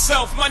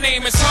myself. My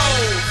name is Ho,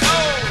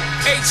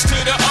 H to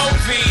the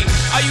OV.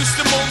 I used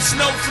to move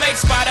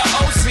snowflakes by the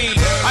OZ.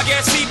 I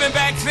guess even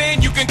back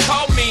then you can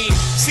call me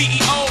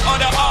CEO of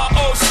the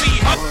ROC.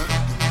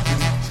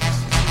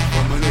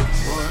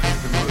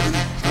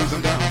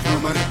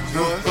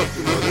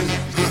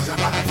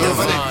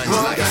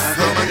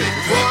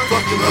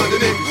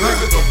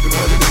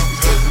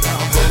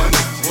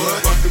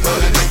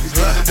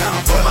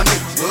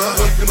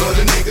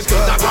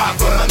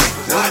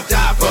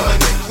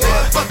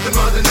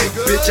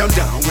 I'm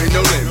down with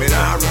no limit.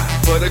 I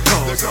ride for the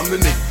cause. I'm the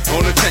nigga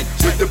on the tank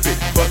with the big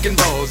fucking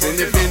balls. And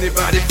if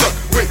anybody fuck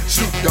with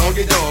Snoop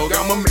Doggy Dogg,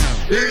 I'ma make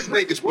his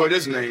niggas put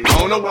his name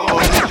on the wall.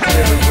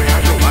 Everywhere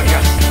I go, I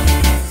got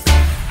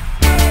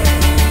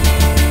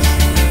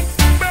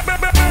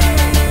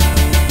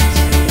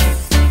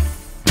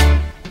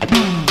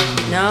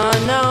no,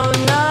 no,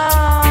 no.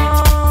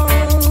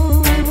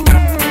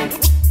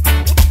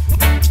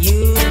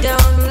 You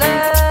don't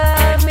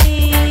love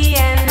me,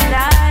 and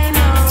I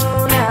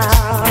know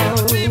now.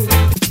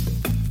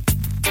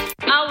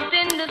 Out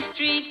in the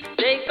street,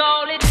 they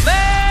call it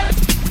bad.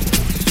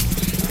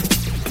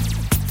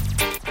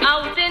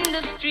 Out in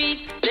the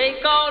street, they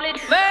call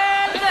it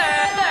bad.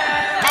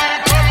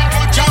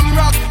 Jam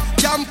rock,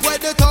 jump where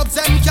the tubs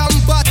and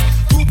camp at.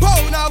 2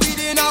 pound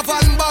within a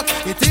van back.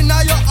 It in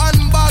a your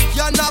handbag,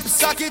 your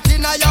knapsack, it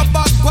in a your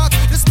backpack.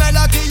 The smell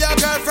of your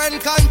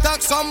girlfriend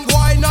contact. Some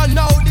boy not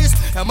know this.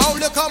 Them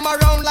only come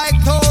around like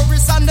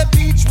tourists on the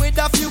beach with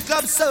a few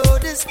club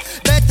sodas,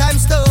 bedtime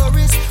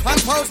stories,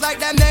 and pose like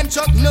them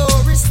Chuck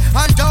Norris.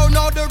 And don't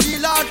know the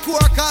real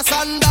hardcore, cause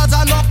sandals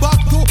are not back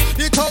to.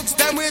 The thugs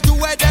them way to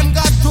where them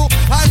got to.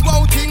 And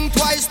won't think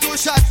twice to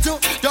shot to.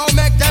 Don't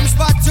make them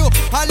spot you,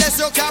 unless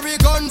you carry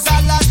guns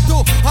a lot to.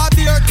 A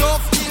beer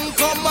tough king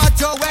come at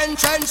you when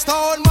trench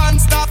town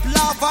man stop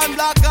laugh and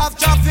block off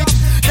traffic.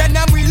 Then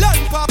them we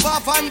learn pop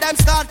off and them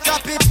start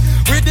chop it.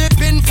 With the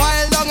pin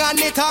file long and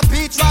it a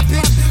beat trap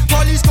it.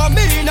 Police come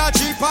in a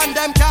jeep and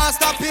them can't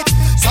stop it.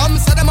 Some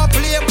say them a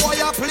playboy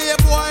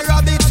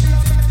rabbit.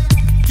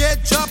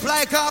 Get dropped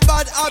like a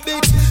bad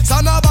habit. So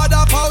nobody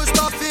post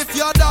up if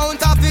you don't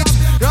tap it.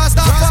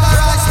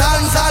 Rastafari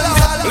stands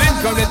alone.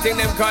 Link on the thing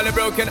them call a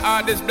broken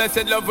heart. This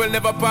blessed love will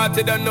never part.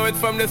 You don't know it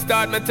from the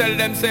start. Me tell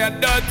them say I'm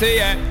dirty,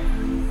 yeah.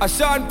 A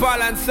Sean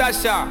Paul and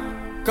Sasha,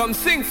 come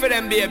sing for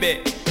them,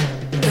 baby.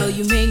 Though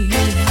you make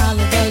me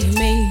holler, though you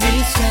make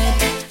me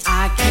sweat,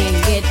 I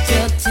can't get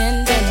your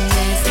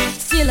tenderness.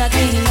 Still I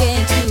can't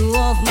get you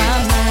off my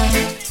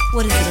mind.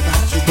 What is it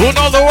about you? Who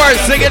know the words?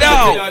 Sing it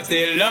out.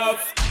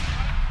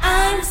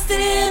 I'm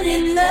still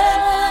in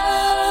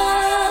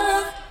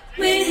love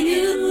with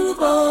you,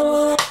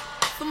 boy.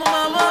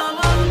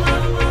 Mama,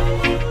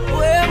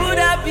 where would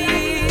I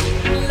be,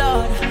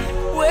 Lord?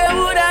 Where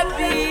would I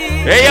be?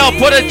 Hey, yo,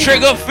 put a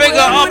trigger finger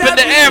up in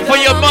the air for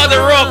your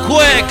mother real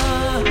quick.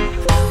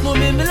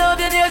 Mommy, me love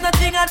you, there's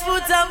nothing I'd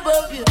put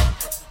above you.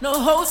 No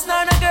house,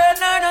 nor no girl,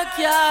 nor no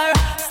car.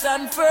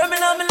 Stand firm in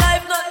my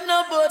life, nothing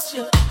about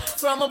you.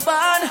 From a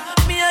barn,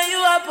 me and you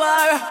are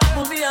bar.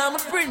 Mommy, I'm a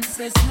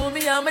princess,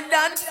 mommy, I'm a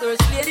dance.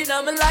 First lady in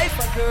my life,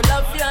 a girl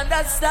love you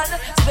understand.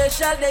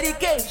 Special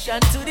dedication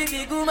to the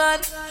big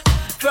woman.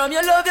 From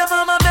your love, your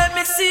mama made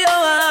me see your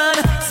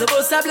one. So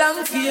bust a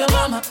blank for your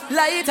mama,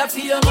 light up for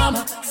your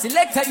mama.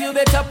 Selector, you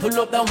better pull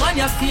up the one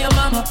you for your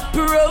mama.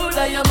 Proud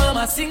of your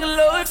mama, sing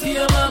loud for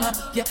your mama.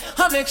 Yeah,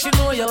 I make sure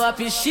know you're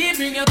happy, she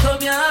bring you come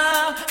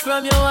here.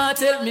 From your heart,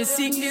 tell me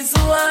sing this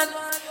one.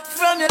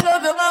 From your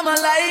love, your mama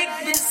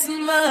like this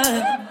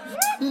man.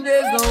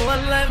 There's no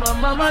one like my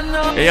mama,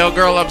 no. Hey, yo,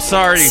 girl, I'm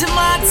sorry.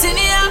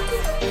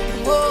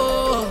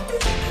 Oh,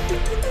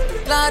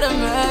 Lord of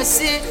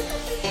mercy.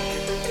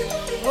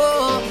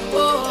 Oh,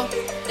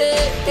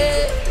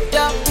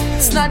 yeah.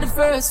 It's not the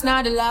first,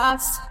 not the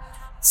last.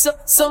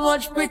 So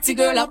much pretty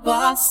girl I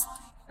pass,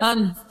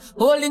 and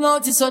holding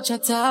out is such a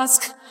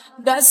task.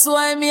 That's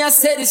why me I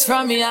say this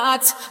from my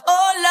heart.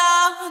 Oh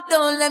Lord,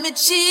 don't let me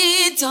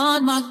cheat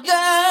on my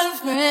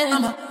girlfriend.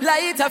 I'm a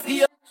lighter for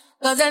you,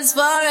 cause as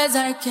far as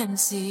I can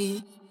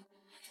see,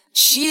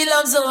 she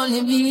loves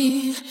only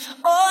me.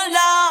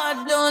 Oh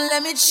Lord, don't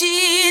let me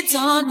cheat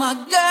on my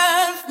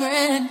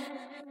girlfriend.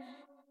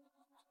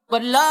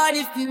 But Lord,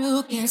 if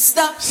you can't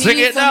stop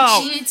me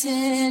from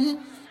cheating,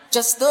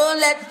 just don't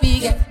let me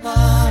get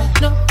caught.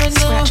 No,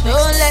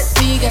 don't let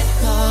me get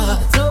caught.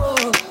 No,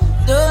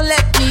 don't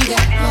let me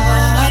get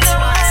caught.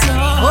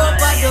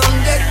 Hope I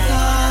don't get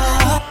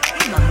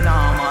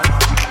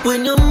caught.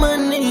 When your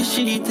man is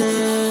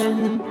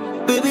cheating,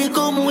 baby,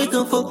 come we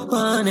can fuck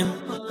on him.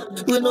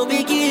 You know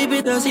we keep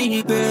it a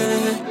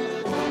secret.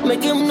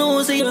 Make him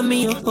know say I'm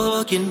me a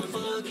fucking.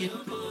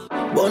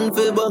 Bun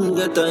for bun,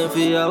 get time for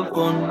your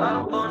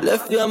fun.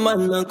 Left your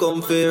man and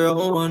come for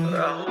round one.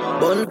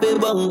 Bun for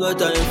bun, get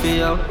time for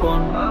your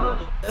fun.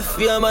 Left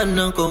your man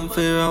and come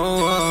for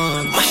round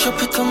one. Mash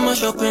up it and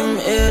mash up him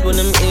head. When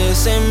them ears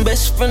same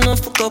best friend and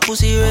fuck up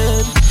pussy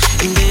red.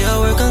 In the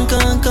work and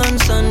can't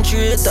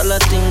concentrate. All the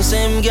things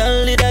same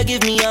girl did I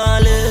give me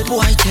all it.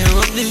 Boy tear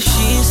up the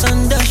sheets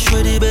and dash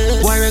for the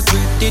bed. Why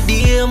regret the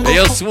day I'm hey,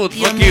 yo, Smooth,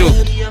 fuck you.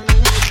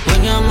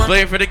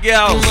 Playing for the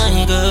gals.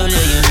 My girl,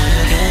 yeah,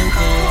 can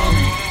come.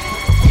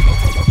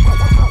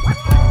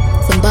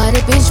 Somebody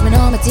bitch me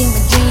on my team of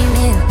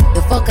dreaming.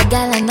 The fuck a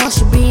gal I know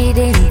she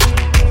breathing.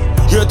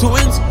 You're too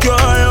insecure,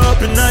 you're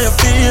up in all your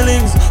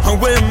feelings.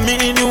 And when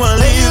me and you are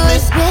leaving. You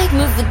respect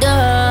me for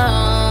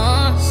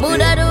done.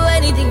 Would I do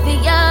anything for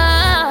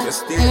ya?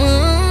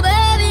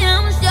 Baby,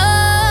 I'm sure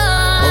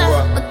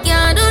I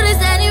can't do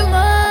this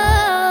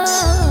anymore.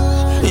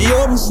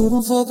 You're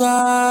shouldn't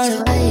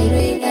forget.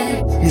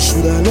 You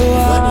shoulda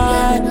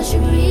known.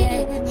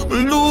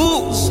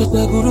 Lose such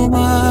a good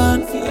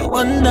man for your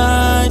one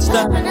night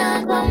stand.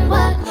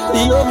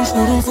 You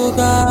shouldn't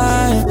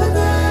forget.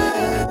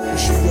 You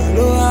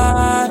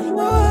shoulda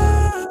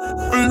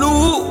known.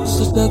 Lose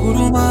such a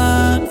good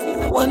man for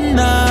your one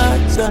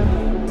night stand.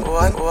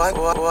 One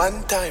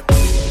time.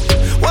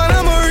 When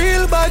I'm a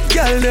real bad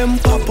girl, them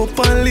pop up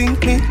and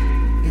link me.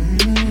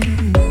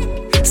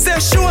 Say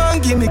she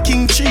want give me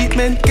king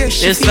treatment, guess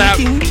she It's that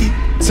kinky.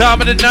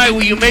 time of the night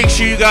where you make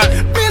sure you got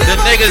the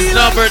nigga's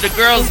number, the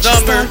girl's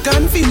number.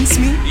 Convince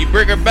me. You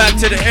bring her back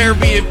to the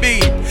Airbnb.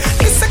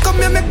 Listen, come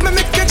here, make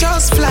you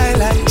just fly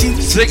like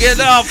Jesus. Sing it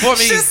out for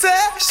me. She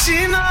said,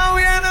 she know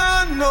we ain't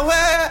on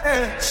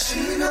nowhere.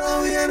 She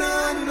know we ain't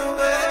on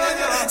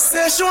nowhere.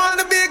 Say she want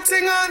the big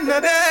thing under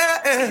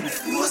there.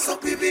 What's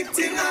up the big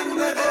thing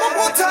under there?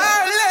 Put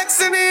her legs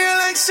in the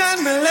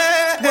election,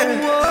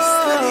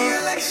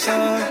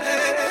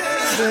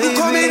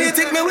 come in, you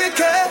take me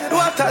wicked.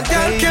 What a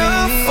girl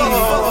can for.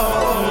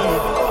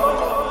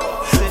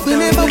 We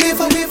never wait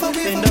for me.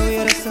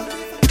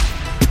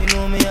 You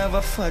know me have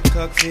a fat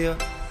cock for you.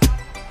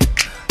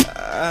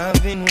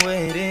 I've been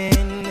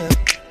waiting.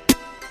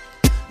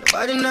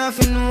 Nobody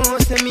nothing know,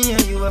 say me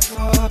and you a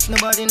fuck.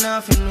 Nobody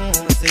nothing know,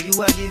 say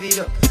you a give it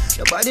up.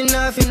 Nobody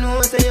nothing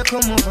know, say you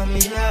come over me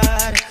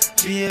yard.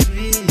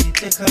 Baby,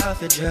 take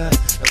off your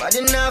dress.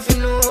 Nobody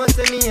nothing know,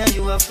 say me and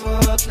you a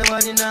fuck.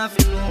 Nobody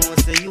nothing know,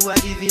 say you a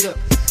give it up.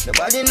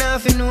 Nobody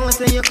nothing know,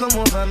 say you come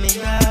over me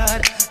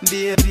yard.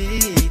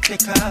 Baby,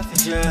 take off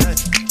your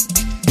dress.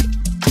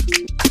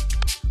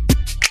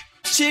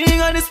 She ain't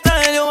got the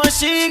style, you want,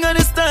 she ain't got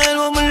the style,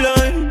 what my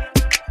life.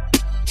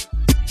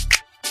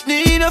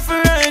 Need her for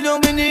ride,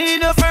 don't me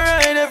need her for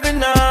ride every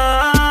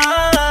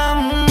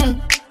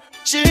night.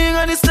 She ain't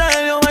got the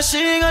style, you want, she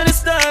ain't got the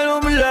style,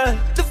 what my life.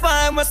 The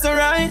vibe was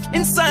right,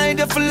 inside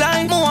her for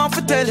life. I want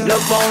to tell you,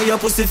 love how your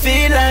pussy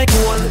feel like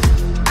gold.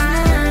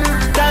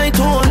 Tight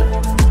hole,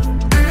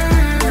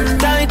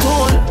 tight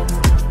hole,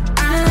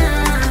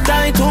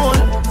 tight hole.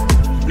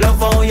 Love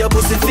how your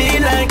pussy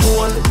feel like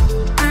gold.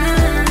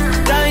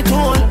 Tight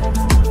hole,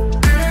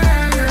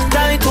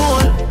 tight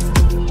hole,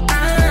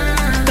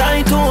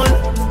 tight hole.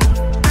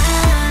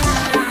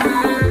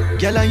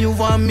 Girl, and you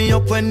warm me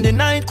up when the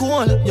night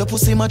cold. Your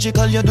pussy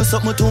magical, you do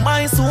something to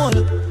my soul.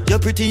 You're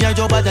pretty and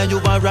you're bad and you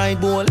a right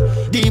ball.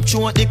 Deep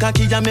throat the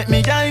cocky, you make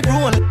me eye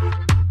roll.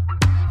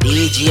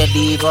 DJ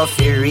Diva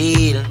for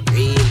real.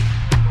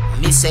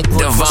 Me say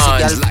good pussy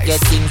girl forget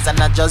things and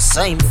I just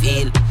same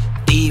feel.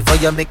 Diva,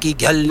 you make it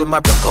girl, you ma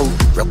rock out.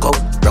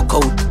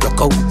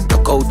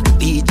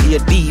 DJ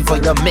Diva,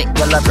 you make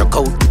girl a rock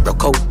out.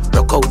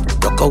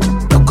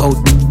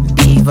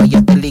 Diva,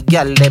 you tell the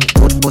girl them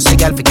good pussy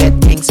girl forget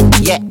things.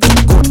 Yeah,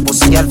 good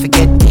pussy girl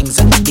forget things.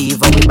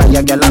 Diva, we buy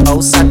a girl a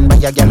house and buy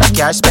a girl a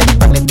car, spend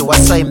money to a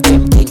same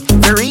damn thing.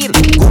 For real,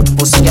 good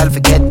pussy girl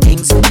forget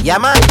things. Yeah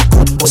man,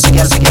 good pussy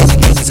girl forget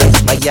things.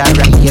 Buy a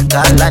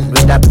acre land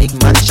with a big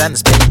mansion,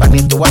 spend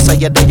money to a so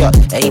you do your.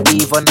 Hey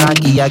Diva, nah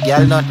give a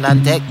girl nothing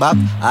and take back.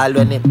 All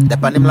when him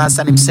dep on him last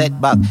and him set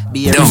back.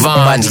 Be a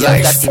bad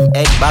girl that him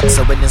egg back.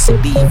 So when you see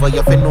Diva,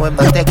 you fin know him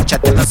not take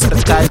chat and so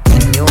the guy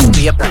new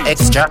paper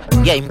extra.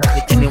 Yeah, him got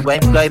it anyway,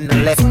 blow him the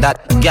left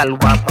that. Girl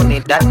want money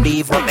that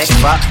Diva make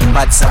back.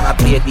 Bad son I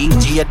play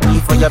DJ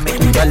Diva, you make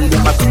me girl him a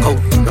rock out.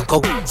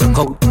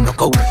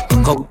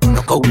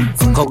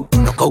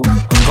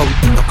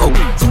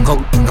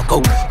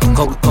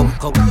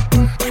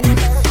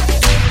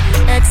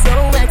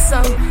 XOXO,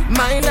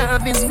 my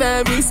love is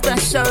very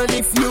special.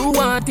 If you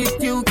want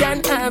it, you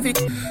can have it,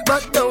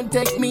 but don't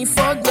take me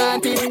for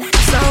granted.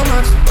 So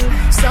much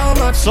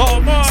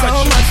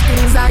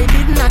things I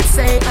did not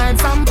say. I'm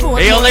from Portland.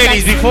 Hey, yo,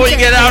 ladies, before you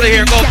get out of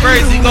here, go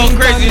crazy,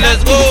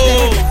 let's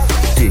go.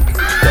 Tick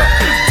tock,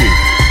 tick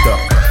tock,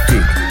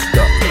 tick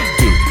tock,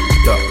 tick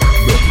tock.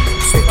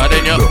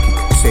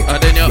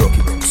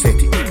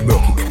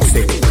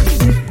 Set it.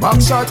 Back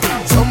shot,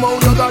 somehow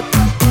you got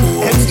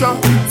extra.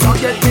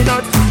 Forget me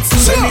not.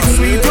 Send it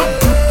sweet up.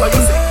 What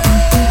you say?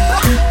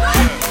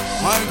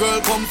 My girl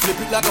come flip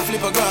it like a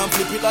flippergram,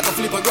 flip it like a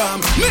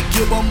flippergram. Make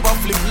your bumper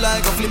flip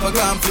like a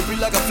flippergram, flip it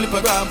like a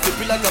flippergram,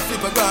 flip it like a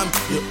flippergram.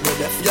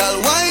 Y'all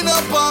wind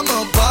up on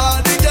my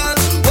body, girl.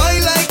 Why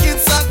like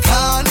it's a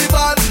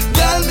carnival?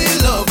 Girl, me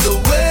love the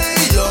way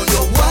you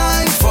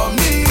wine for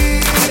me.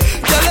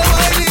 Girl, the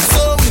wine is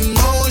so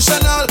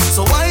emotional.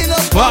 So wind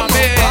up on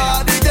my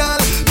body, girl.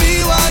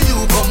 Me while you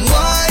come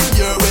wine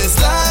your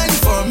waistline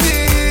for me.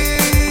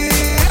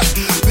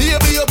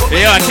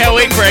 Hey, I can't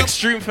wait for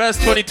Extreme Fest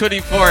 2024.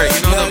 You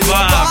know the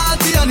vibe.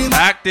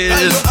 Active.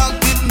 Girl,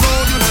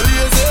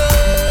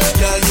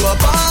 you a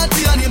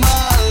party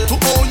animal. To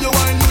own your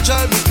wine, you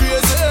drive me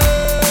crazy.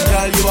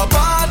 Girl, you a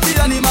party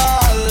animal.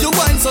 You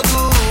wine so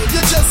good, you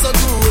just so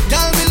good.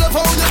 Girl, me love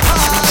how you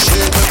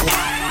party.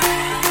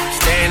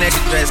 Staring at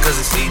your dress cause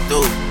it's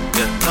see-through.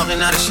 Yeah,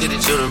 talking all the shit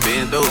that you done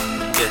been through.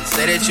 Yeah,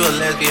 say that you a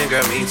lesbian,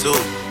 girl, me too.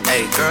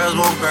 Hey, girls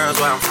want girls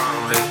where I'm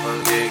from.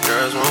 Hey,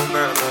 girls want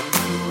girls.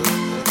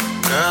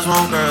 Girls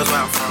want girls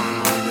where I'm from.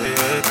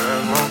 Yeah,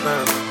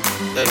 girls.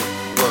 Hey,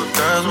 well,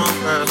 girls want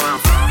girls where I'm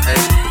from.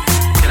 Hey,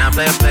 can I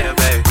play a player,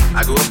 babe?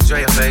 I grew up to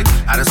Dre face.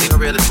 I done seen the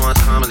realest ones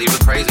come and leave a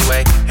crazy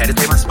way. Had to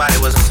take my spot,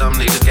 it wasn't something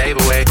they just gave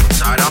away.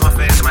 Sorry to all my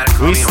fans, might have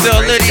called me on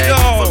a crazy day.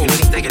 Fuck you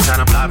niggas thinking trying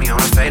to block me on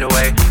a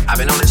fadeaway. I've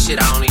been on this shit,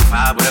 I only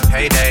vibe with a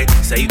payday.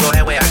 Say you go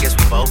that way, I guess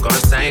we both go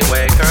the same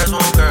way. Girls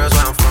want girls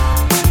where I'm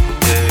from.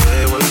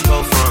 Yeah, where we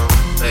go from?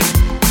 Hey,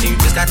 you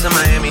just got to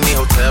Miami, need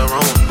hotel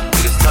room.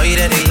 Niggas tell you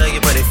that they love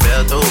you, but they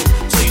fell through.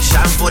 So you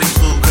shot 42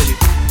 cause you,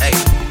 hey,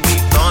 you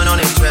throwing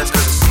on that dress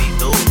cause it's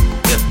see-through.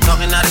 Yeah,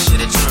 talking all the shit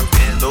that you done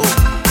been through.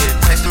 Yeah,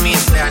 texting me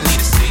and say I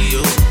need to see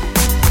you.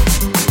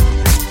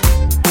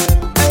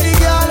 Hey,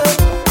 girl.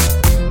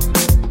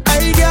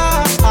 Hey,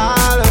 girl.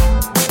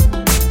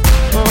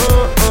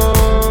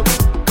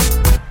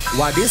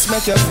 Why this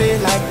make you feel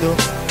like though?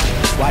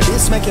 Why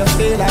this make you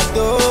feel like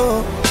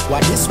though? Why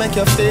this make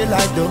you feel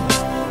like though?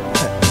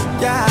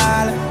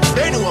 Girl,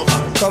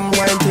 come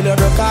wine till you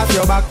broke off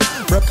your back.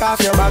 Broke off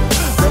your back.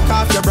 Broke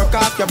off your back.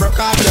 If you broke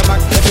off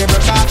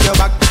your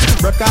back.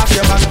 Broke off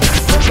your back.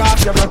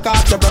 Broke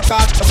off your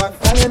back.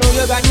 And you know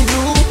you got the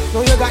glue.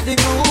 Know you got the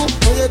glue.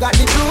 Know you got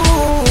the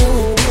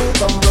glue.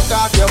 Come broke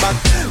off your back.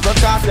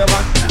 Broke off your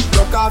back.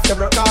 Broke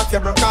off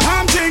your.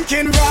 I'm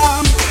drinking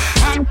rum.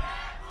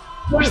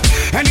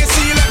 And you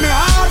see, let me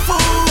heart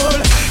full.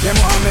 Them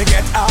want me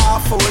get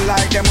awful.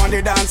 Like them on the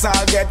dance,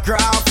 I'll get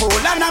grappled.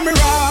 And I'm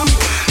rum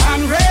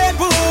and Red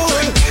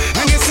Bull.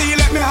 And you see,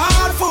 let me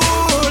heart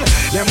full.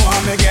 Them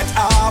want me get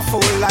awful.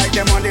 Like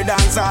them on the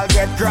dance, I'll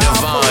get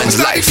grappled. Devon's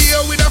life.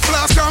 Here with a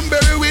flask,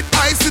 cranberry with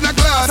ice in a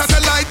glass. As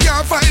a light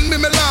can't find me,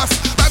 me last.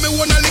 Buy me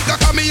one a liquor,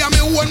 come me and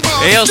me one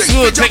bar. Hey, yo,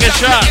 Smooth, take a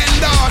shot.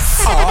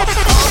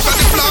 After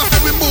the flask,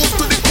 then we move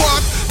to the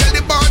quad. Tell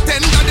the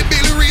bartender the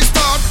bill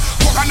restart.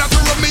 Coconut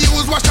rum me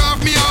use, wash off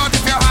me heart.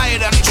 If you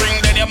hide and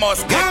drink, then you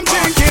must get I'm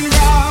drinking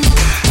rum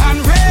and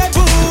Red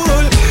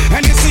Bull.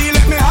 And you see,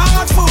 let me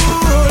heart full.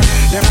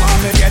 Them want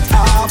me get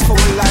awful.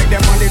 Like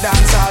them on the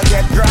dance, I'll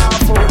get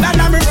grappled.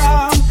 And I'm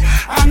rum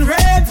and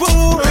Red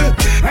Bull.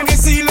 And you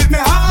see, let me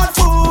heart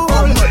full.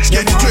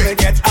 Them want me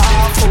get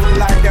awful.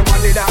 Like them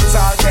on the dance,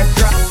 I'll get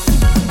grappled.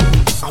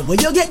 And when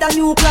you get the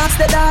new clocks,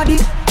 the daddy,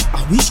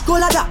 I wish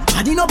color that,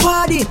 I did no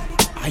party.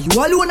 Are you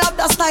alone have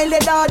the style, the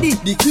daddy?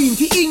 The queen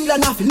for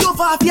England, have love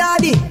off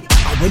yardy.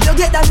 And when you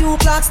get the new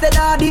clocks, the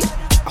daddy,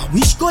 I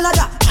wish color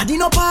that, I did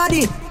no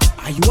party.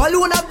 Are you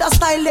alone have the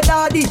style, the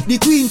daddy? The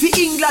queen for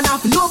England,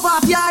 have love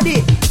off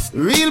yardy.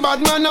 Real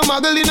bad man, no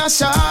muggle in a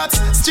shorts.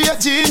 Straight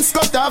jeans,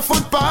 cut off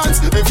foot pants.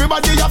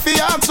 Everybody have to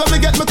ask when me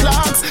get my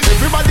clocks.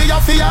 Everybody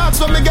have to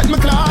ask when me get my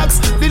clocks.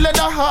 The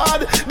leather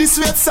hard, the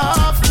sweat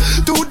soft.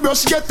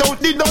 Toothbrush get out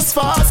the dust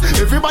fast.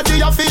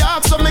 Everybody have to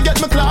ask when me get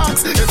my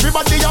clocks.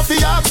 Everybody have to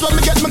ask when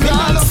me get my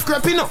clocks. I love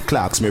creeping up.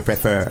 Clocks me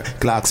prefer.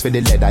 Clocks for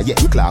the leather, yeah.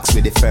 Clocks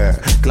for the fur.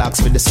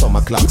 Clocks for the summer,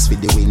 clocks for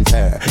the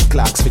winter.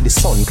 Clocks for the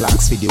sun,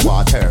 clocks for the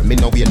water. Me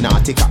know we a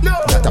nautica,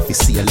 that a fi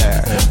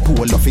sailor.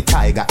 Pool of a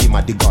tiger, him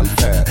a the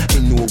golfer.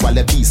 Me know all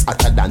the beast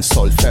hotter than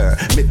sulfur.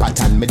 Me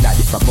pattern me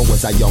daddy from I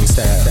was a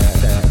youngster.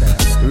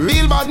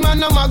 Real bad man,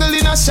 no muggle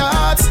in a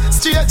shorts.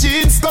 Straight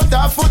jeans, cut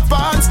off foot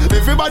pants.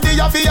 Everybody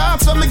have to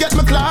ask when me get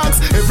my clocks.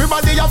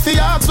 Everybody have to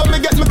ask when me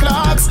get my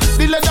clocks.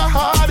 The leather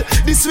hard,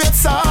 the sweat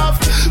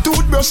soft.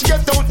 Toothbrush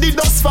get out the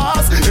dust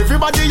fast.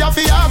 Everybody have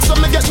to ask when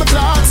me get my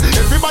clocks.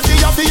 Everybody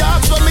have to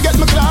ask when me get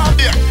my clocks.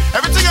 Yeah,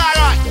 everything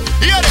alright.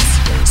 Hear this.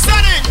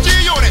 Steady,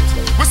 G-Unit.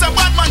 We say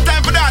bad man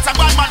time for dance. A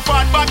bad man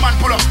forward, bad man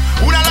pull up.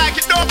 Who don't like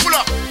it, don't pull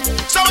up.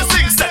 So we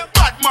sing, say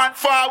bad man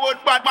forward,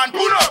 bad man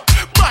pull up.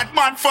 Bad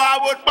man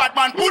forward, bad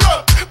man pull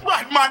up.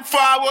 Bad man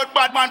forward,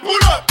 bad man pull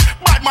up.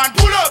 Bad man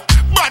pull up.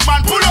 Bad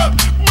man pull up.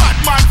 Bad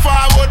man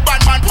forward,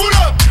 bad man pull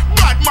up.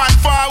 Bad man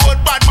forward,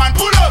 bad man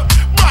pull up.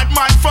 Bad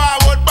man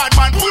forward, bad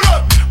man pull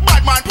up.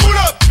 Bad man pull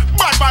up.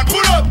 Bad man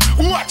pull up.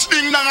 Watch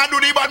ding dong and do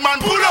the bad man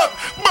pull up.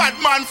 Bad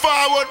man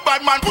forward,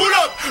 bad man pull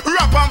up.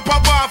 Rap and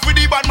pop off with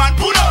the bad man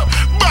pull up.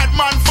 Bad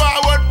man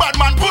forward, bad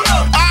man pull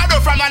up. Ardo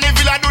from an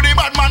villa do the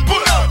bad man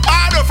pull up.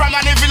 Ardo from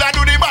an villa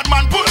do the bad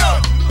man pull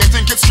up. You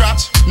think it's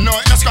scratch? No,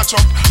 it's not scratch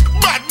up.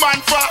 Bad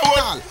man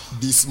forward.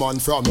 This man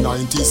from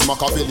 90s,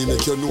 Machiavelli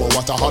make you know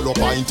what a hollow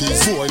pint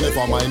is. So I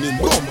never mind him,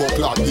 bumbo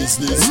clock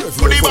business.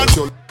 Every fuck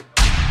you.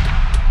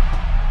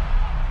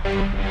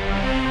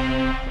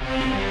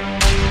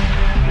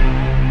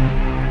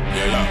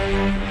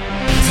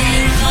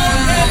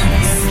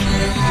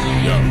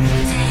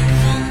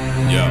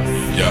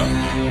 Yeah.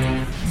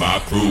 My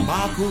crew,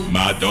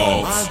 my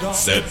dogs,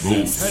 set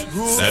rules,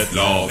 set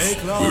laws.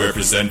 We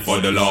represent for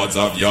the lords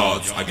of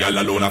yards. A gal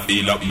alone I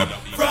feel up my.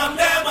 From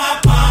them a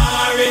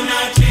par in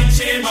a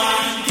chinchin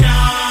man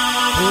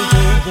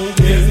can.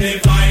 Give me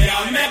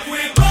fire, make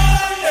we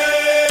burn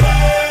it.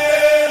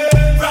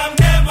 From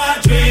them a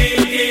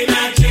drink in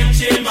a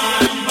chinchin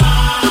man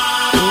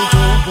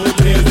bar.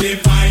 Give me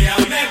fire,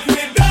 make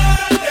we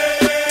burn it.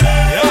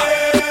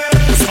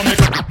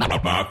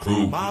 My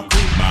crew,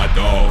 my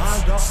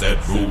dogs,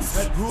 set rules,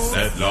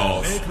 set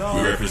laws.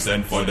 We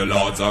represent for the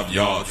lords of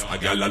yards. A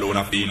gal alone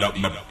I feel up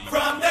my.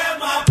 From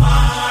them a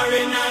par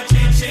in a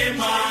chinchin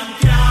man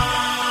can.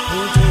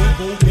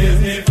 Give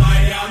me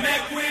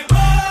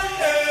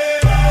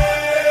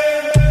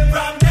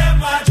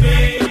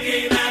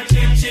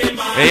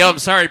Hey, yo, I'm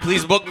sorry.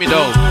 Please book me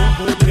though.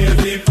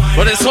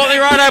 But it's only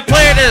right I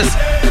play this.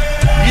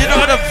 You know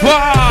the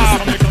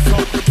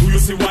vibe. Do you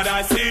see what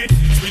I see?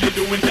 Really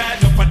doing that.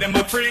 Enough of them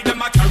are free.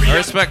 Them are carrying. I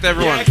respect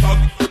everyone.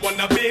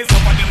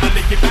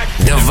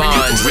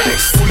 Devon's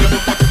life.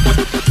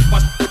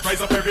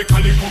 Rise up every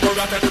colleague who go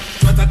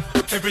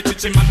every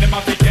chichi man them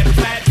have to get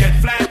flat.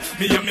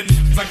 Me and me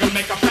I can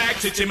make a flag,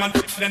 chichi man,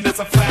 then that's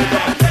a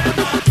flag.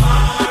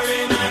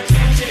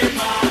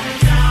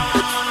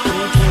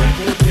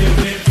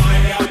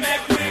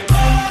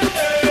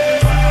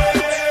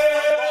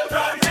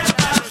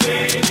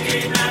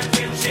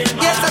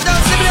 Yes, I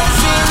don't see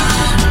blessing.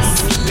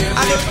 I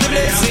don't see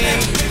blessing.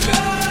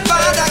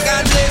 Father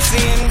God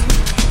blessing.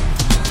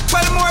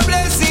 12 more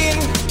blessing.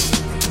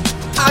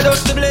 I don't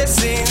see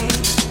blessing.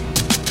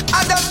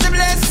 I don't see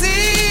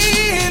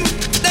blessing.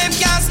 Them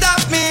can't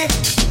stop me.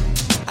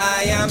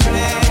 I am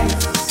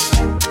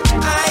blessed.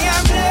 I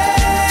am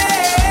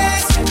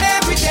blessed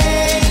every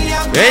day.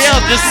 Hey yo,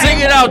 just sing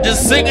it out,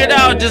 just sing it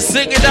out, just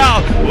sing it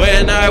out.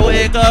 When I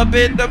wake up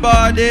in the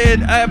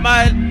morning, I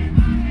might.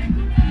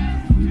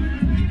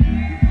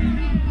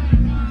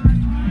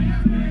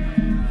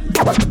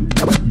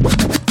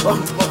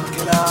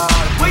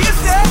 What you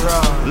say?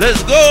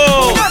 Let's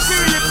go.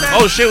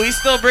 Oh shit, we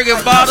still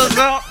bringing bottles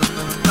out.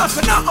 Let's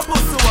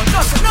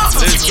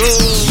go.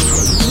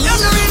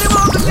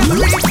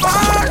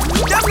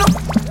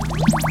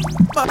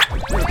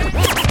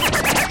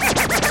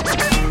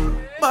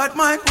 But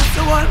my push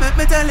the wall, make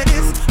me tell you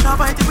this. Now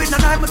fight it with no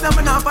knife, myself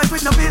and now fight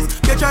with no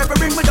fist. You try to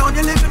bring me down,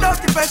 you live without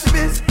the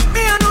precipice.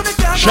 Me I know the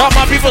can't. Shout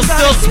my people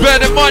still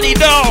spending money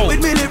though.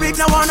 With me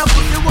lyrics, I wanna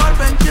push the wall.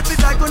 Friendship is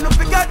like gonna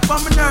forget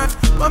from my nerves.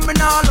 But me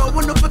now I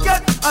wanna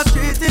forget. A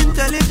street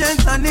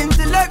intelligence and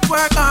intellect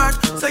work hard.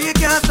 So you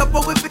can't stop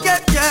what we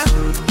forget, yeah.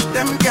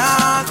 Them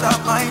can't stop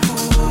my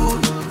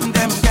food.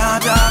 Them can't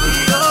stop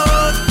me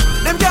up.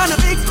 Them can't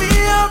fix me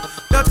up.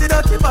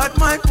 Dirty, bad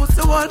mind, push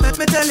the wall, make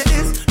me tell you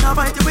this. Now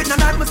fight it with no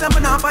knife, myself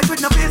and now fight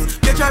with no fist.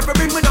 You try to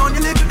bring me down, you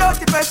little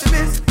dirty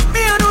pessimist. Me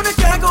I know the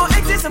can't go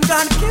exist, I'm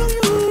gonna kill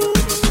you.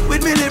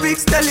 With me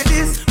lyrics, tell you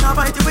this. Now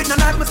fight it with no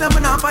knife, myself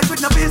and now fight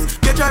with no fist.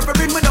 You try to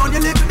bring me down, you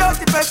little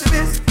dirty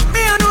pessimist.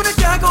 Me I know the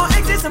can't go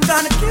exist, I'm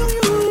gonna kill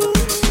you.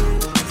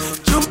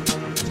 Jump.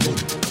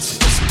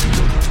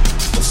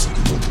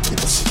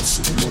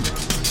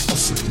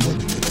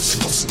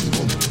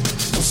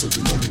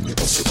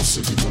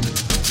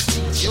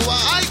 You are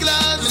high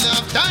glass, me not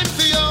have time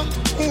for you.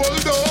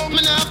 Hold on, me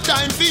not have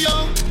time for you.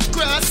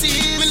 Grassy,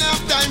 me not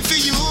have time for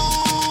you.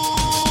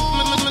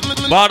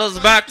 Bottles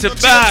back to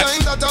back.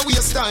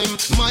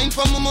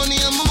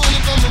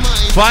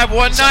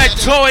 519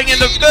 towing in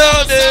the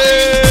building.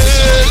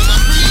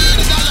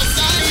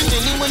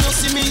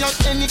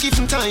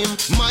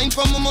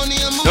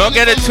 Don't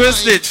get it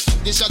twisted.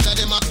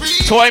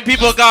 Towing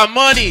people got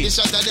money. It's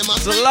a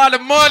lot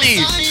of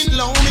money.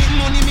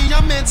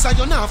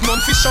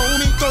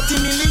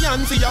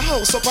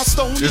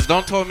 Just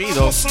don't tow me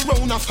though.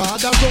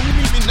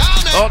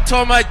 Don't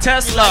tow my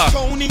Tesla.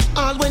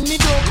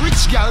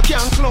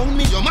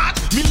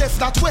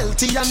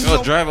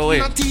 Yo, drive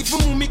away.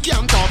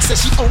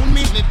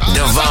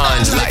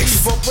 Devon's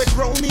life.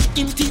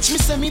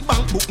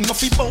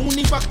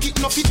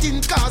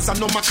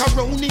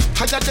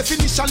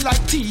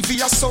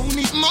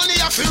 Money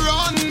I fi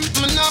run. Me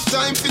not have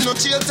time for no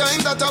chill time.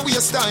 That a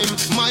waste time.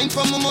 Mind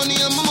for my money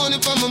and my money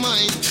for my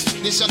mind.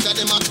 The shot of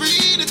them a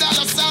free the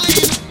dollar sign.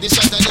 The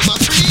shot of them a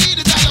free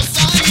the dollar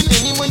sign.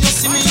 Anyone you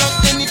see me at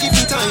any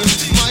given time.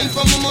 Mind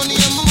for my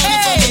money and my money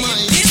for my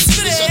mind.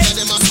 The shot of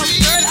them a free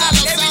the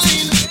dollar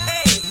sign.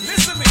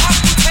 Listen me.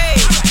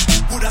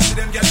 Coulda see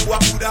them get to a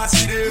coulda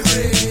see them.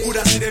 Coulda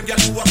see them get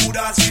to a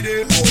coulda see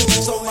them.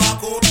 So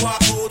walk out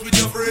with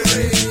your brain.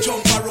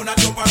 Jump around and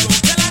jump around.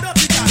 Tell her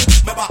nothing can.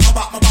 My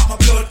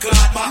blood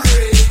clot, my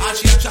and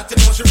she a chatting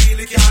but she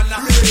really can't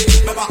knock.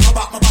 My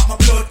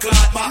blood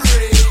clot, my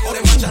oh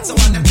they want chat so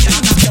one them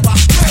can't knock your back.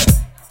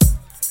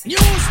 New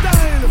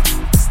style,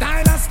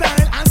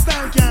 and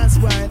style can't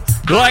spoil.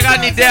 Do I got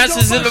any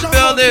dancers in the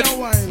building?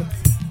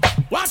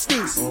 Watch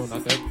this. Oh,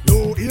 not that.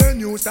 You hear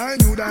new style,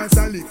 new dance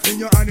and lick. In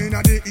your hand in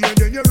the ear,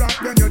 then you rock,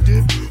 then you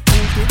dip. Move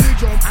to the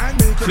drum and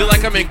make it. Feel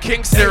like I'm in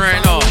Kingston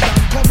right now.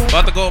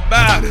 About to go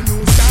back.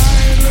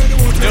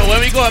 Yo, when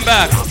we going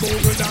back?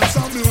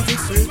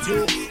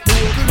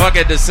 Fuck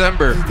it,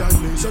 December.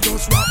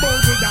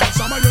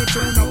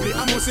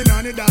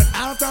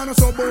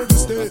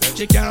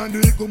 She can't do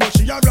it, but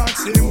she a rock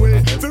same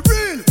way. For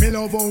real, me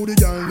love how the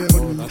girl never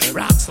do.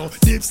 Rock so,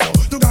 deep so,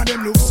 look at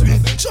them look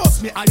sweet.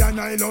 Trust me, I and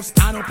I love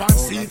stand up and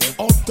sit.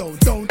 Uptown,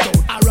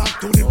 downtown, I rock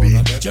to the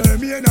beat.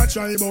 Jeremy and I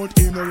try about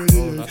him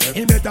already.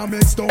 He better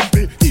make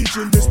stumpy, teach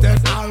him the step.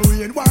 All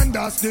we in one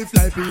that stiff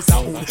like piece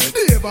of wood.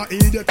 Never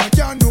idiot, I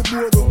can't do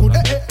more good.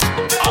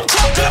 I'm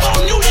talking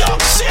about New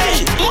York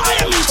City,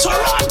 Miami,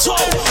 Toronto,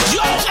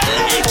 yo,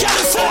 LA,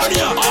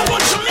 California, all the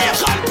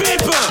Jamaican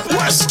people,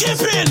 we're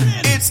skipping.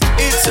 It's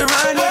a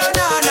run, na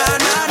na na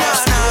na na.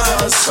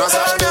 Na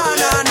na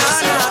na na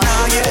na,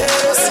 yeah.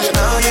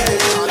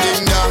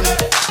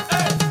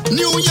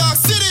 New York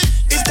City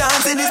is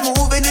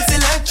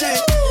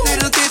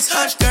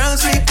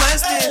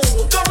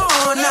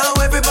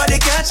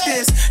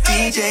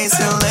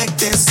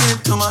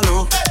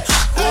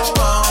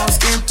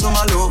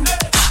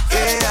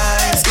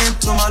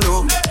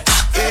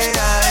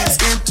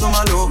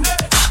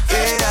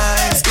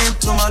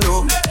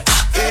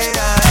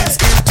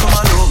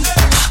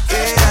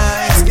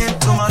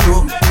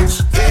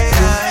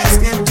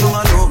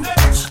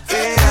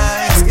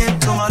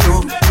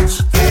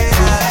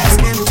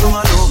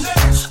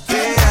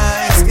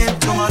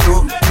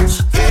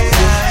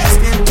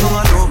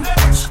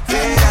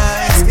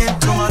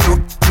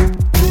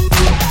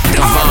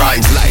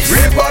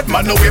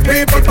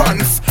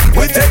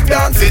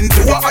advancing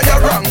to a higher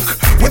rank.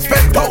 We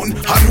spend pound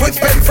and we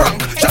spend franc.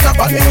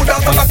 Jonathan New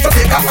Dance and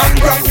Jamaica and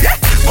Grand. Yeah,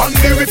 on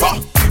the river,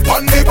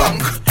 on the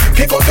bank.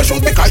 Kick out the shoes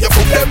because you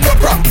put them no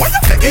cramp. Why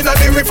you taking on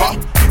the river,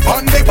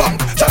 on the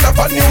bank.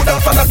 Jonathan New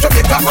Dance and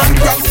Jamaica and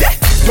Grand. Yeah,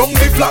 down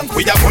the flank,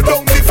 we a go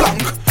down the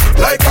flank.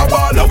 Like a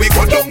baller, we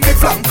go down the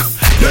flank.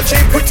 You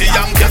cheap pretty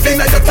young, just in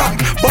your tank.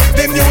 But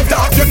the new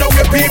dance, you know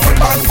where people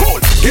man cool.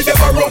 Give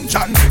them a run,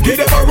 Chan, give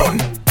them a run.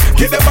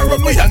 Give them a run,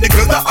 we and the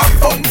girls that have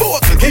fun.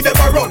 Both, give them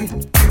a run,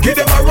 give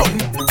them a run.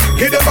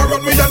 Give them a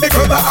run, we and the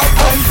girls that have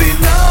fun. I've seen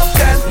enough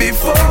dance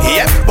before,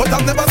 yeah, but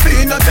I've never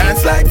seen a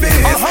dance like this.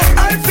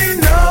 I've seen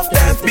enough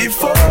dance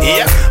before,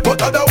 yeah, but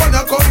I don't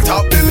wanna come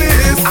top the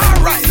list.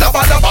 Alright,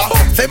 lava lava,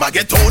 say my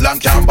get old and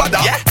can't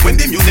bother. Yeah. When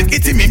the music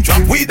hit him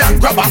drop weed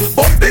and grabber.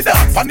 Bust the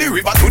dance from the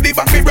river to the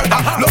bank, me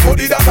brother. Look how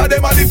the dancer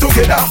them all live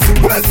together.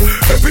 Well,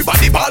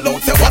 everybody ball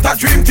out, say what a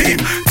dream team.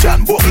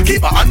 Jan Bogle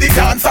keeper and the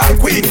dancer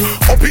queen.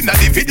 Up in the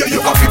video you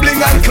can be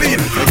bling and clean.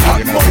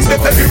 Hot months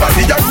left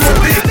everybody a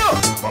rolling.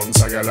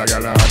 Bounce a girl hot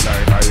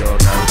like a yo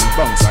girl.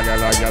 Bounce a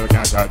girl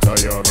can't chat to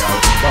you girl.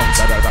 Bounce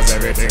a girl cause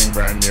everything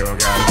brand new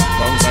girl.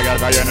 Bounce a girl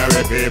cause you know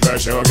with people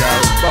show girl.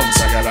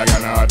 Bounce a girl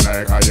hot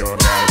like a yo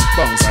girl.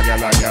 Bounce a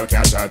girl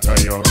can't chat to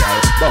you girl.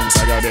 Bounce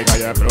a girl because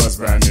your clothes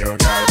brand new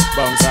girl.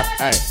 Bounce a,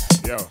 hey,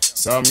 yo.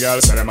 Some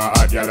girls say them a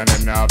hot girl and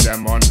them now have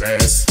them on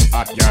face.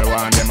 Hot girl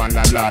want them on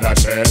that ladder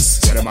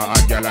chest. Say them a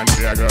hot girl and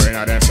they are growing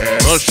at them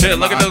face. Oh shit,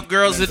 look at those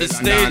girls in the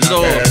stage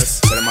though.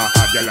 Say them a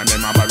hot girl and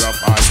them have a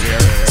rough ass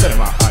hair. Say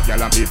them a hot girl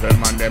and people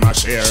man them a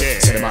share.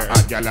 Say them a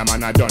hot girl and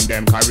man a done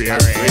them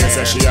career. We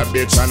say she a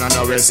bitch and I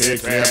know we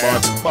see clear.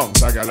 But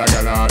bounce a girl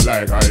hot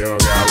like a yo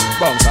girl.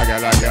 Bounce a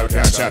girl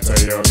can't chat to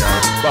you girl.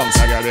 Bounce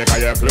a girl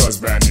because your clothes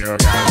brand new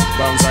girl.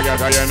 Bounce a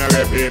girl cause you know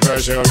where people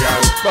show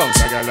girl.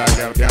 Bounce a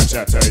girl can't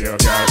chat to you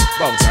girl.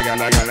 Bounce a girl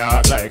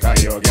hot like a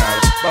yo girl.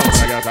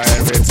 Bounce a girl cause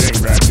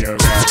everything brand new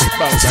girl.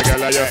 Bounce a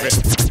girl you fit.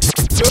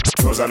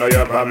 Cause I know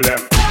your problem.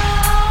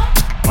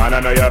 Man I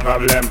know your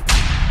problem.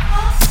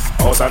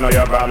 House I know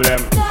your problem.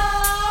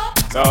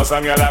 So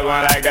some girl are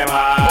going like them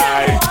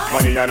high.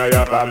 Money I know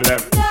your problem.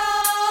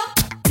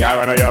 Car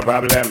I know your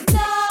problem.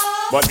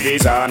 But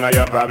these I know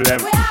your problem.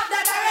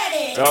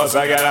 So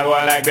some girl are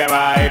going like them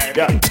high.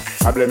 Yeah.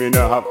 Problem you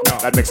know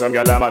have, that makes some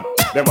girl mad.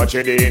 Them watch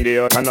it in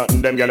the out and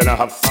nothing them girl in a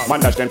have. Man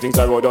dash them things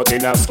I road out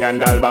in a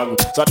scandal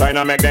bag. So try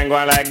not make them go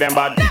like them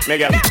bad. Me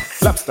girl,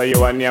 lobster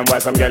you and name boy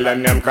some girl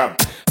and them crab.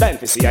 Time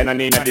to see I no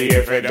need a day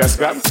afraid just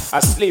grab.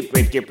 I sleep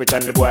with keep it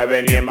and the boy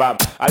when name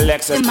Bob.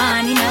 Alexa. The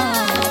money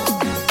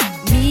know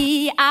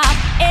me have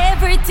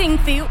everything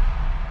for you.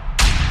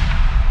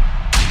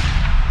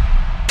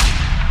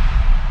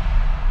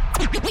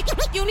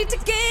 You need to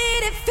get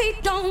it if he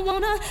don't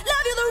wanna love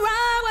you the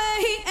right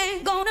way. He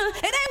ain't gonna.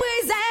 It ain't where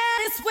he's at,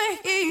 it's where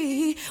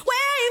he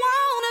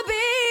wanna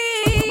be.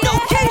 No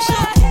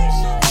Keisha.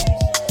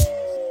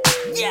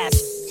 Yes.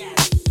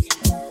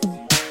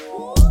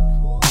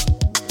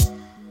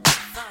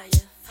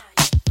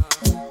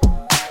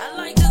 I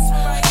like this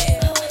one right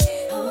here.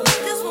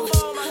 This one for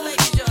all my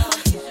ladies, y'all.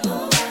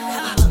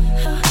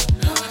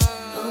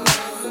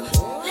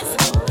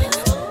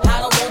 I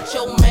don't want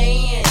your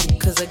man,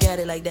 cause I got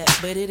it like that,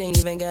 but it ain't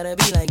even gotta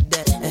be like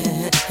that.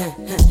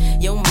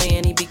 Yo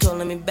man, he be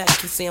calling me back,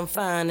 he say I'm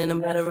fine and a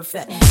matter of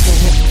fact. Yeah,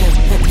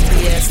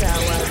 that's how I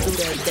do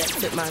that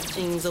fit my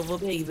jeans over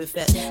baby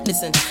fat.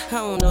 Listen, I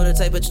don't know the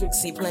type of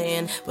tricks he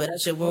playing, but I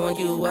should warn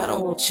you, I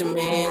don't want your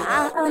man.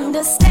 I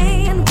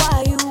understand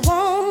why you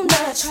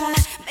wanna try,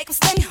 make him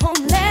stay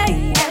home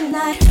late at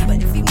night.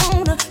 But if he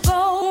wanna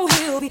go,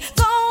 he'll be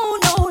gone,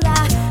 no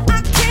lie.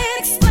 I can't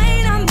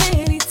explain how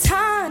many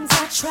times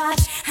I tried,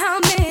 how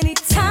many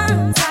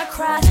times I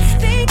cried,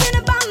 thinking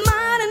about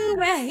mine and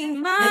where he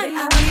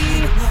might be.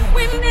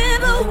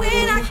 Remember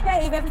when I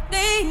gave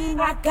everything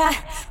I got,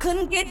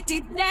 couldn't get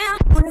deep down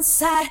on the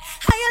side.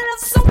 How you love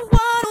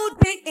someone who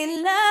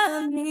didn't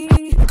love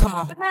me. Come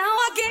on. But now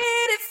I get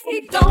it, if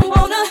he don't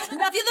wanna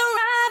love you the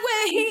right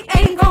way, he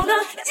ain't gonna.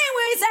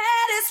 Anywhere he's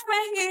at is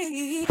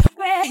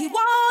where he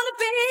wanna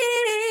be.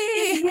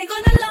 He ain't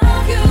gonna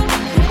love you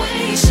the way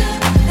he should,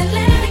 then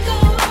let it go.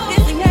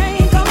 If he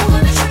ain't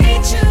gonna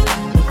treat you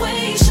the way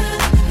he should,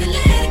 then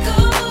let it go.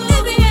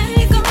 If he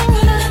ain't gonna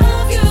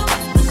love you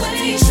the way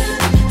he should,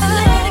 then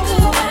let it go.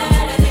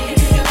 If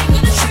he ain't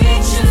gonna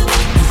treat you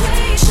the way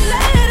he should,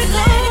 let it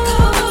go.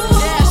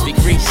 Speak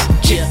Greece.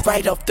 Yeah.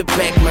 Right off the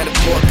back, man, the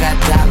boy got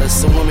dollars,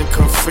 so women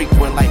come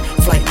frequent like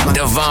flight money.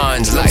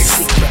 Devon's life.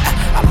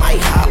 I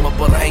might holler,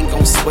 but I ain't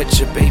gon' sweat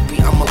you, baby.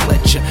 I'ma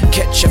let you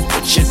catch up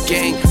with your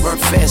gang. Run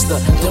faster,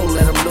 don't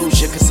let them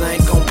lose you, cause I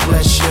ain't gon'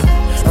 bless you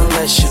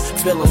unless you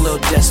feel a little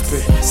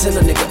desperate. Send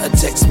a nigga a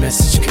text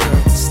message,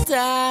 girl.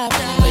 Stop,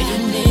 wait a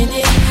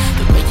minute.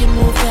 The way you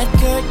move that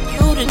girl,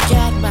 you done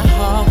got my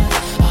heart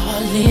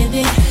all in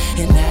it.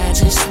 And I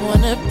just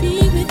wanna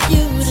be with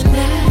you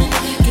tonight.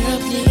 Girl,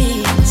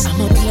 please, I'm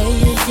a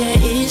player, yeah,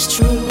 it's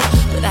true,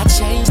 but I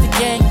changed the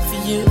game for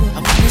you. I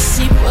wanna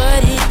see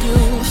what it do.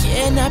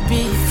 Can I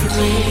be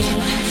free?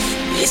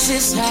 This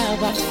is how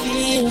I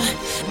feel.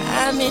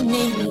 I'm in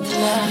need of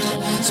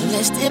love, so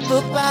let's dip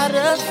up out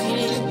of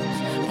here.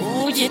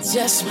 Ooh, you're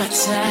just my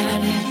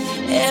type,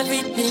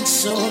 everything's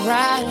so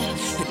right,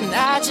 and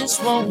I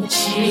just want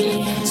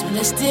you. So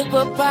let's dip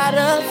up out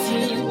of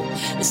here,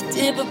 let's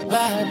dip up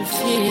out of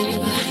here.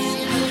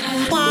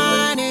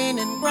 Whining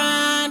and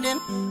grinding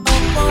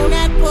up on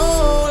that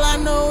pole. I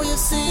know you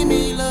see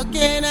me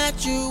looking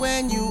at you,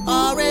 and you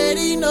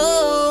already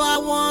know I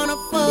wanna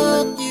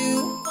fuck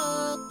you.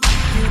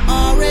 You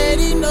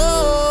already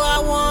know I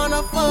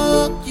wanna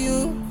fuck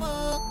you.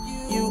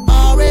 You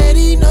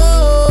already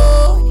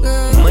know,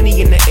 girl.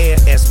 Money in the air,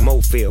 as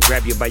Mofil.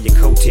 Grab you by your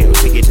coattail,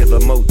 take you to the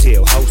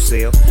motel,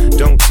 wholesale.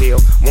 Don't tell,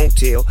 won't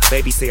tell.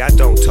 Baby say I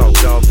don't talk,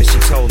 dog, but she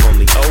told on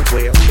me. Oh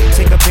well,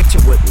 take a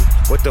picture with me.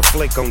 What the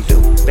flick gon' do?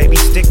 Baby,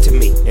 stick to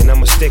me, and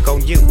I'ma stick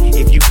on you.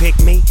 If you pick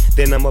me,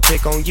 then I'ma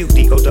pick on you.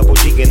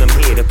 D-O-double-G, and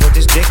I'm here to put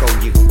this dick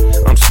on you.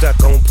 I'm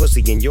stuck on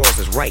pussy, and yours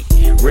is right.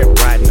 Rip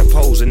riding the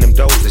pose, and them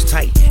doors is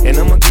tight. And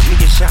I'ma give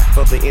you a shot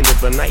for the end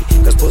of the night.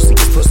 Cause pussy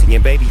is pussy,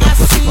 and baby, I'm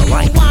pussy for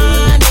life.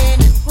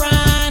 Whining and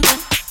grinding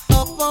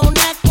up on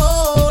that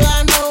pole.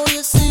 I know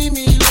you see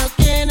me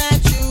looking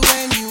at you,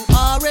 and you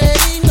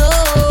already know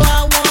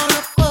I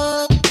wanna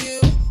fuck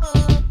you.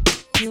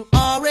 You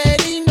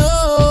already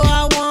know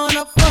I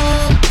wanna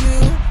fuck you.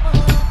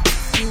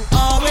 You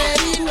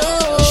already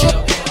know.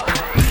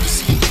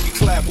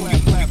 Clap,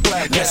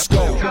 let's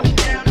go.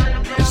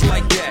 It's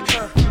like that.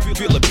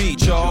 Feel the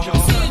beat, y'all.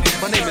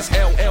 My name is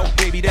LL,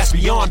 baby. That's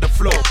beyond the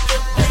flow.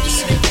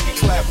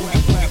 Clap,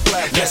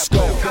 let's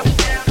go.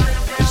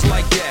 It's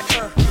like that.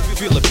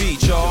 Feel the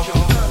beat, y'all.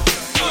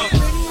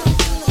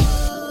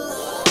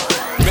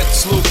 Met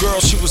this little girl,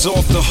 she was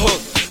off the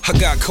hook. I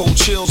got cold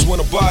chills when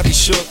her body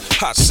shook.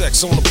 Hot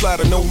sex on the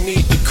platter, no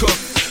need to cook.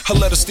 I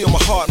let her steal my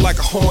heart like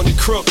a horny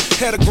crook.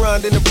 Had her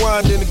grinding and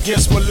grinding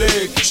against my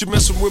leg. She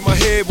messing with my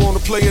head, wanna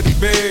play it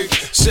big.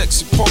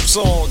 Sexy pumps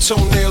on,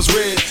 toenails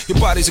red. Your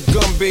body's a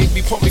gun,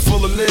 baby, pump me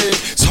full of lead.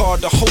 It's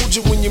hard to hold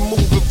you when you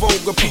move in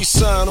vulgar. Peace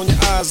sign on your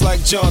eyes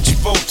like John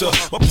Travolta.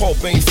 My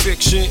pulp ain't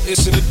fiction,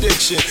 it's an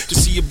addiction. To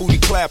see your booty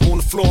clap on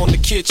the floor in the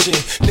kitchen.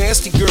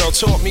 Nasty girl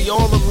taught me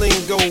all the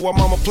lingo. While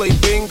mama play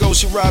bingo,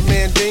 she ride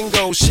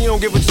mandingo. She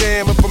don't give a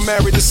damn if I'm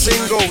married or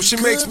single. She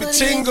makes me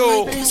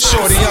tingle.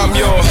 Shorty, I'm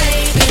your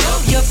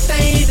Your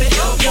baby,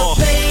 your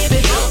baby,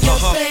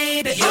 your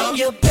baby,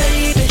 your baby, your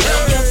baby,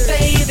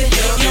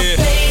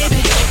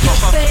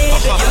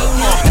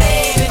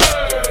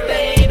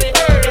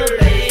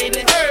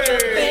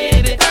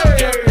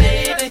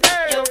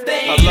 your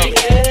baby, I love it.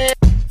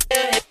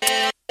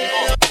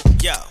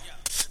 Yo,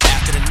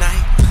 after the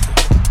night,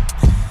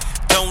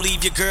 don't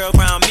leave your girl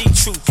around me.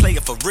 True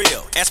player for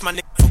real. Ask my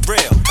nigga for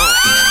real.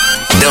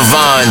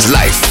 Devon's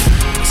Life.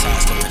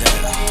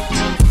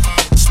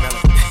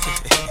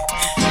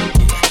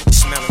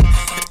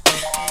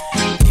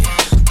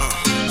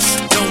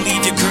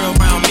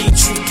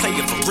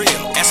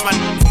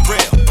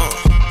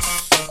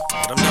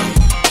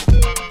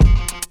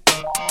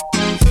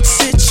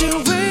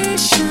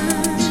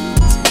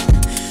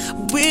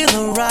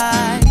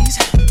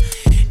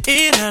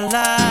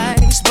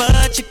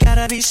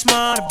 Be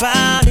smart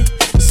about it.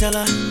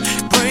 Celebrations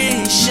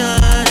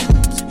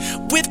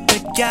with the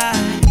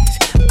guys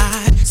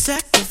I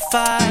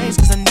sacrificed,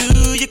 cause I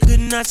knew you could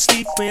not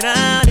sleep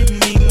without it.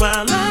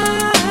 Meanwhile I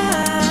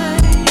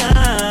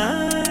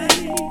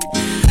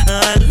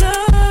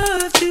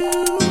loved you.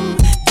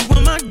 You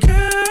were my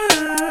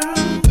girl.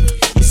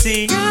 You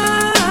see I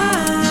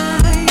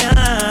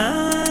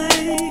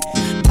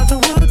thought the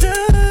world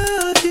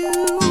of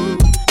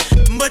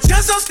you, but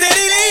you're so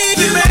steady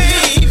leaving, baby.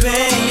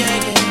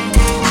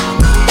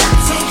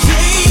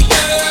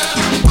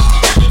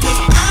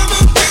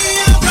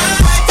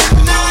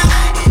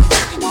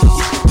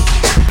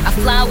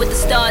 Fly with the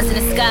stars in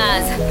the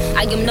skies.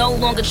 I am no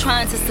longer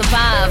trying to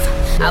survive.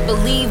 I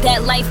believe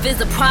that life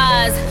is a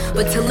prize,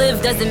 but to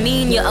live doesn't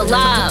mean you're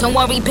alive. Don't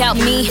worry about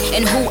me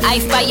and who I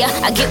fire.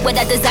 I get what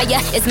I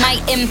desire, it's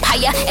my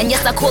empire. And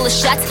yes, I call the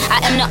shots,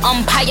 I am the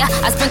umpire.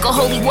 I sprinkle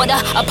holy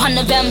water upon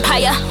the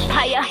vampire.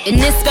 In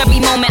this very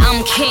moment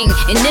I'm king.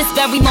 In this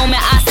very moment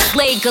I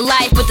slay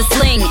Goliath with a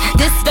sling.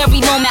 This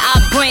very moment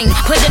I bring,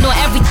 put it on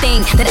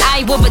everything, that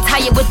I will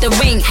retire with the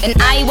ring, and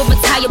I will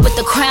retire with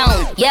the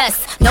crown. Yes,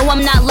 no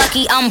I'm not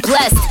lucky, I'm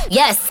blessed.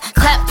 Yes,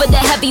 clap for the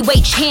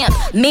heavyweight champ,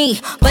 me.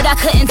 But I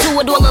couldn't do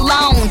it all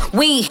alone.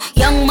 We,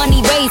 young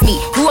money raised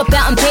me. Grew up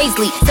out in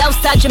Paisley,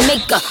 Southside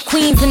Jamaica,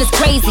 Queens, and it's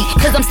crazy,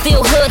 cause I'm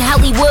still hood,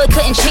 Hollywood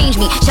couldn't change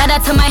me. Shout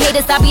out to my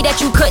haters, sorry that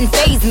you couldn't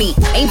faze me.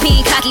 Ain't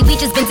being cocky, we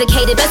just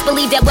vindicated. Best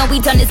believe that when we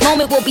done this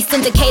moment we'll be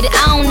syndicated.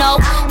 I don't know,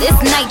 this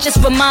night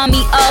just remind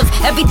me of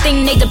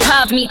everything they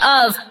deprived me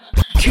of.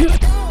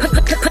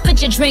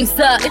 Put your drinks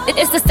up.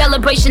 It's a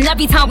celebration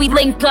every time we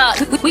link up.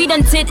 We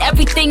done did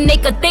everything they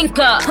could think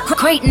of.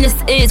 Greatness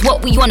is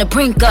what we wanna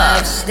bring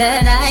up.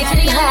 That I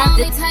can have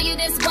to tell you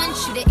this one,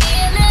 you the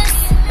illest.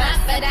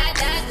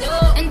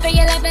 And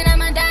 311,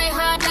 I'ma die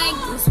hard like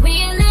Bruce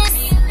Willis.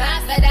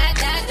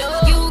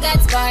 You got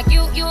spark,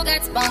 you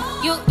got spunk,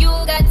 you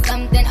got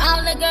something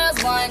all the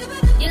girls want.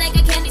 You like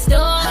a candy store,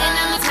 and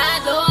I'm a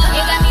Tide Lord.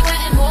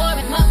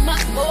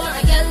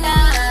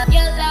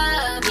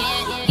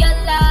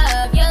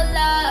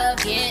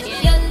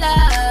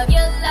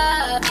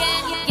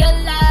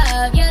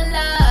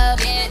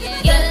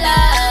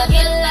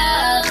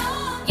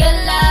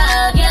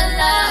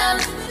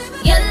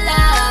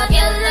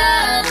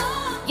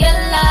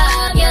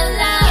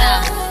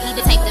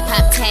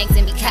 bags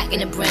and be cocking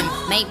the brim.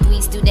 Might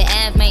breeze through the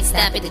Ave, might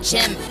stop at the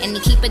gym. And he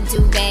keep a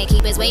do-rag,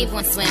 keep his wave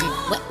on swim.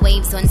 What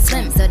waves on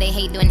swim, so they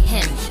hate on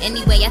him.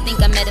 Anyway, I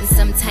think I met him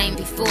sometime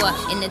before,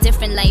 in a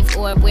different life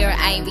or where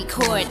I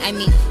record. I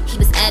mean, he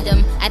was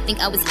Adam, I think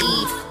I was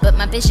Eve, but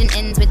my vision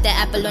ends with the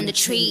apple on the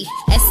tree.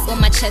 S on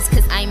my chest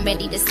cause I'm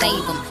ready to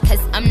save him, cause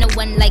I'm the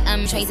one like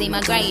I'm Tracy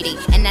McGrady.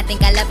 And I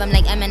think I love him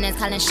like Eminem's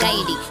calling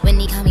Shady. When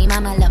he call me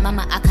mama, look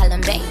mama, I call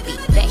him baby.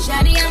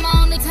 Shawty,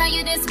 I'ma only tell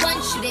you this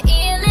once, you the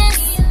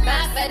illest.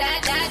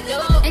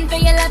 And for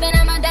your loving,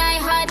 I'ma die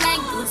hard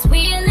like Bruce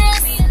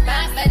Willis.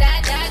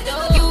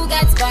 You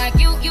got spark,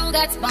 you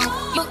got spunk,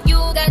 you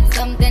got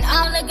something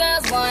all the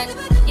girls want.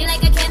 You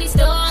like a candy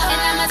store,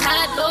 and I'm a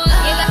hot boy.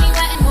 You got me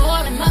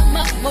wanting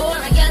more and more.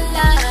 Your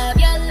love,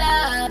 yeah. Your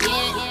love,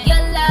 yeah.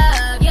 Your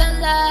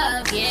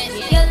love, yeah.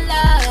 Your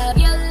love,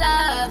 yeah.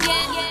 Your love,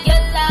 yeah.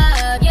 Your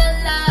love, your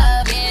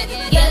love,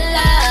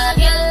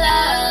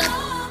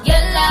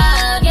 your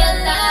love, your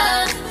love,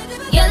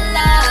 your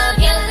love,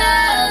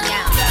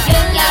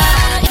 your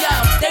love. Yo,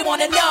 they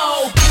wanna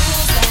know.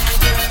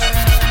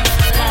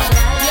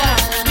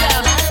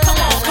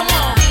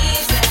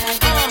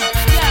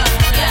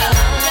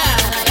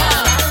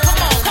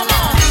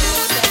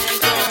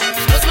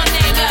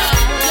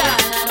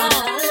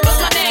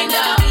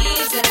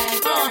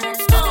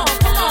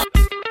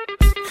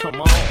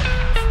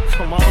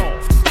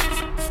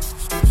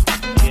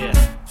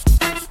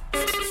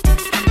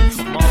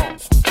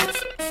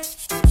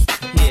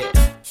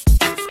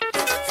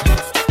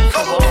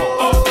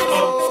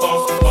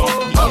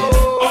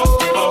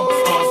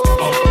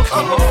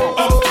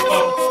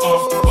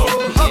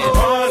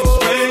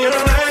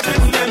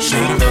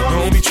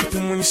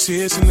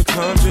 Kids in the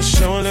club, just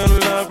show a little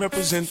love,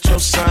 represent your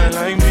side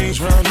like me.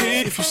 Round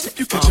here, if you slip,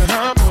 you get your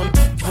hop on.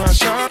 One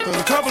shot,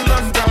 a couple of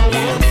them down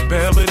one.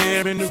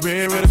 Belvedere in the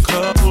rear of the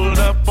club, pulled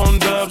up on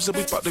dubs, and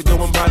we about to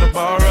go and buy the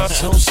bar up.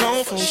 So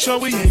for sure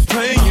we ain't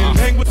playing,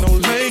 hang with no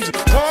legs,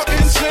 walk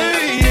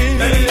insane.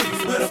 Hey,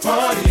 where the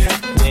party at?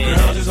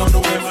 Girls is on the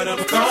way with a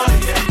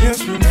Bacardi at.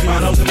 Yes, we do.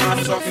 Models and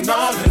models talking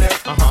all of that.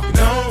 You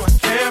know, I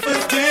can't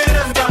forget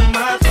about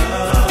my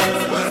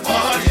love. Where the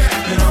party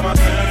at? And all my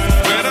girls.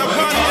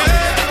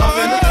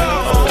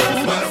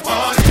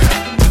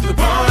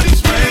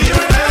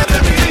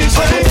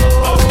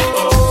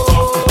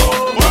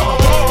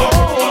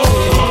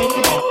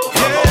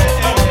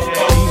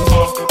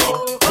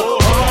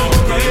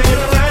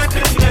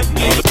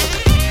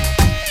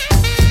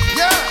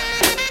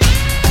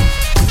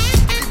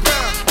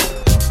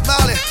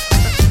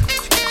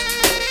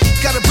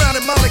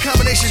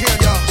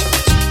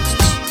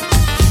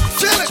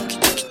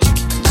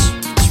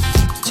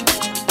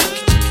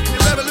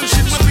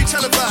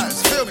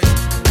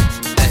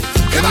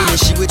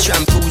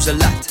 Shampoos a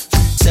lot.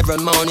 Several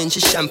mornings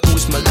she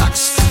shampoos my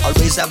locks.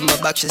 Always have my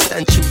back, she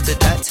stand true to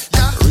that.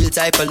 Real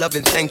type of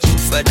loving, thank you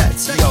for that.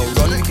 Yo,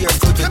 run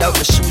barefoot without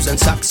my shoes and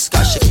socks.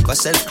 Cause she keep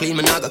herself clean,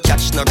 man, I got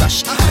catch no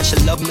rush. And she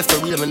love me for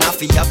real, man, I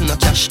feel have no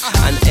cash.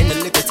 And any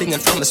little thing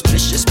and from a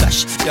splish, she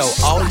splash. Yo,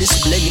 all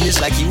this bling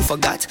is like you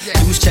forgot.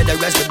 Use cheddar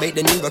as the bait,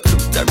 the new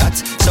recruit the rat.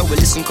 So we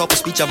listen couple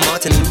speech of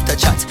Martin Luther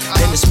chat.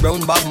 Dennis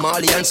Brown, Bob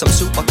Marley and some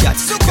super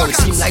cats. Yo, it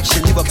seem like she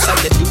live upside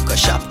the Duke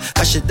shop.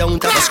 Cause she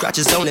don't have a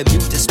scratches on a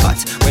beauty spot.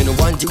 When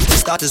one duty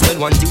start is when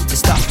one duty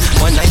stop.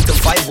 1 9 to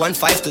 5, 1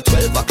 5 to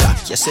 12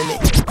 o'clock. You see me?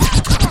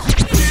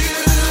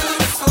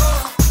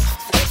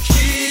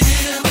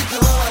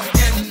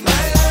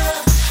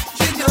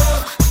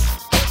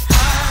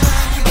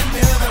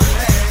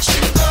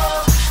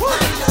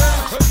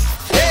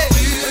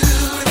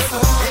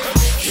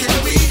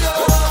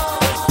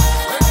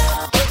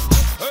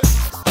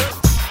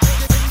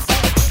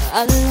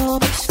 I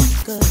lost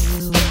you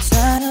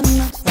inside of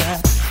my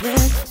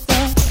private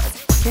thoughts.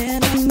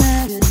 Can't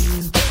imagine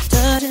you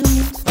touching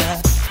my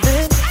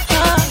private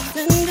heart.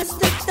 And just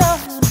the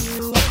thought of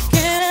you, I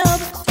can't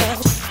help but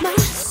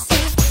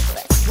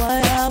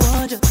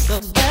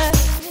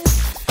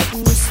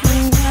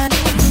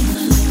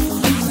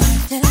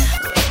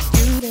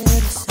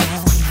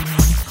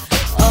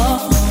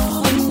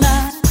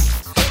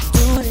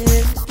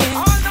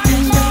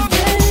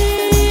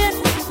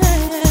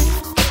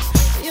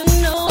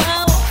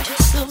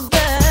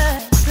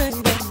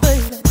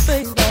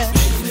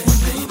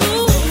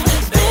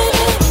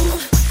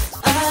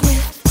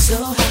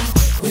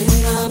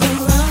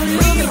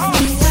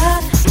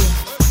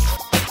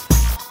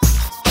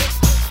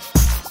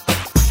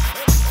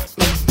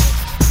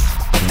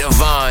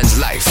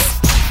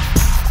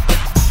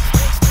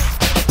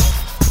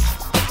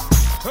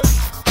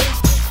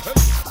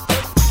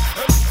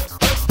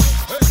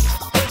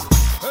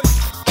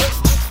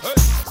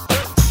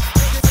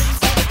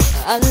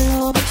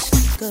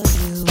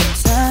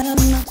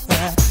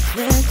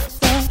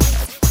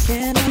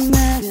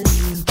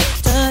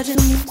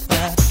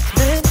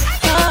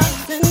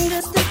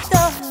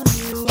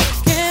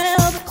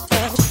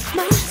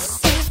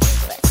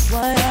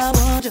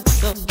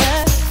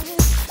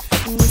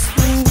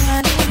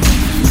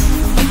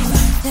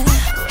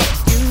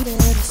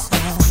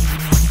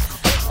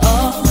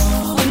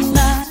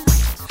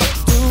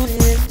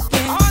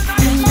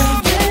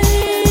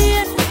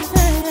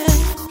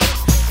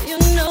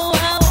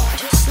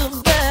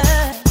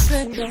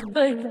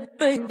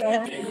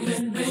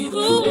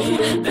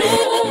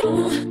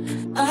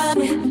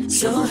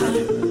so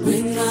high.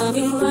 Without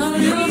you,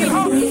 I'm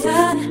lonely.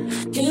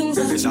 Kings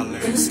of the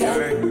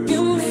sky.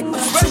 You make my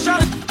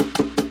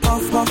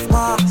Puff,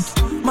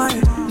 my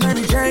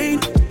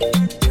meditate.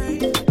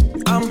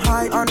 I'm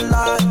high on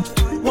life,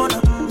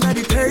 wanna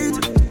meditate.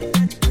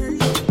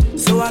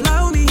 So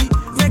allow me,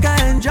 make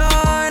I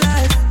enjoy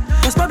life.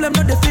 Cause problem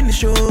not the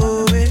finish,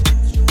 oh, eh.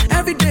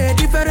 Every day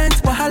different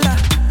wahala.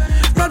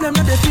 Problem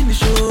not the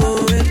finish,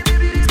 oh, eh.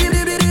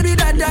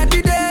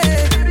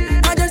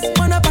 I just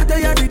wanna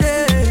party every day.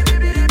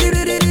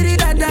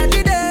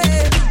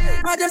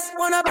 I just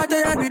wanna party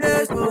every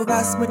day. So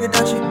pass me the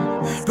touchy.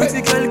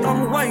 Pretty girl,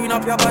 come wind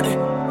up your body.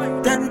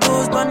 10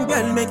 toes, one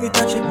girl, make it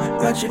touch it,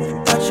 touch it,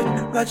 touch it,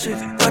 touch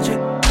it, touch it.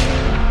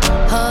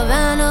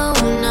 Havana,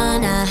 ooh, na,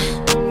 na.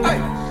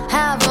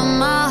 Half of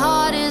my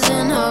heart is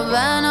in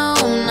Havana,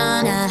 ooh,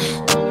 na, na.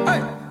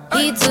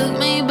 He took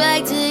me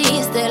back to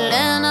East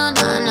Atlanta,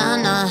 na, na,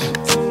 na.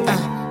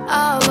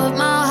 All of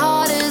my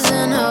heart is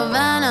in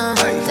Havana.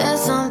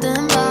 There's something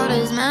about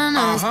his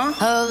manners.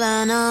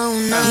 Havana,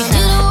 ooh, na, na. He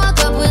didn't walk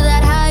up with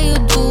that, how you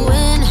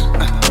doing?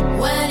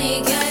 When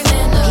he came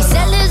in the he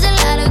said there's a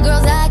lot of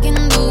girls I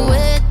can do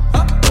it,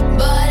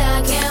 but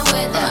I can't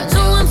without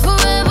you. I'm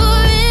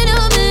forever in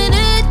a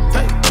minute.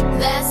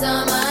 That's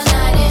summer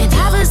night. And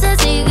Papa says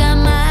he got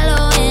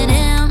Milo in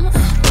him.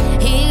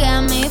 He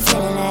got me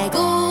feeling like ooh.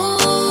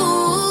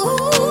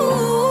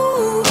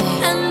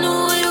 I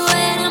knew it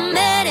when I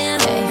met him.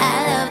 I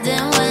loved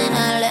him when I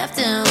left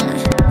him.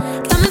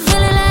 Got me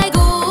feeling like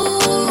ooh.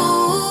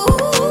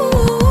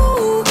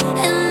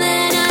 And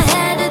then I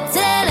had to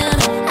tell him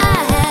I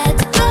had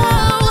to go.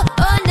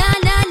 Oh na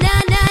na na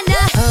na na.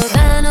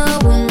 Havana,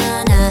 ooh na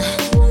na.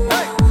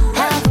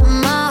 Half of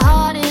my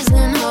heart is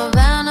in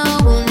Havana,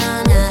 ooh na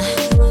na.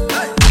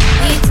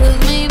 He took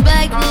me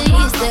back to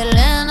East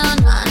Atlanta,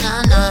 na na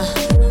na.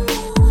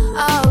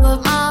 All of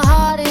my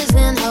heart is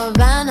in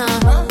Havana.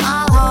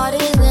 My heart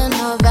is in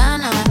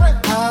Havana,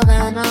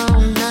 Havana,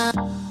 ooh na.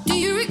 Do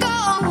you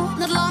recall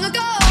not long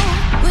ago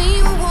when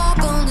you would walk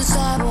on the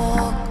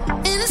sidewalk?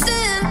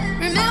 Innocent,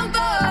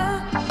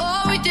 remember?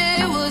 All we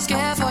did was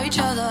care for each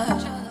other,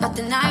 but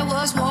the night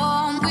was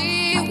warm.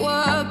 We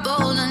were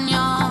bold and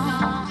young.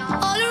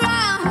 All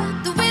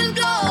around, the wind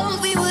blows.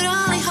 We would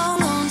only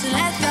hold on to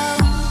let go.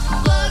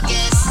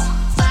 Focus,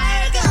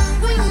 fire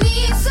gun. We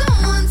need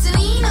someone to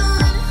lean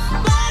on.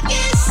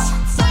 Focus,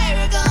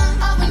 fire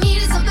gun. All we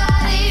need is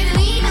somebody to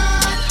lean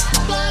on.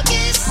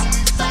 Focus,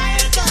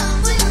 fire gun.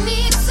 We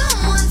need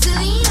someone to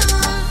lean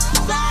on.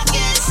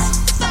 Focus,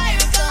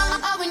 fire gun.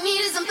 All we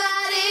need is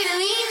somebody to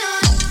lean on.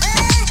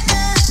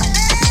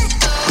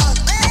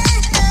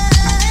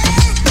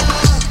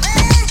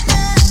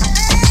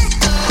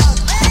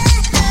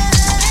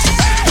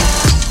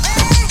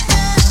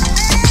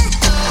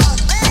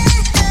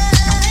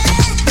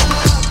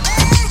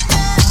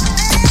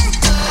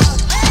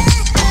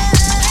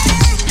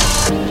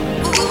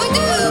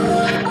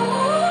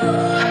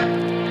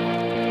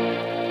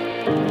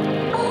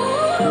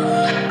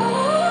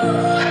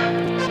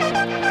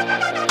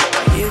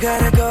 You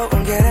gotta go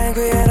and get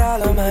angry at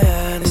all of my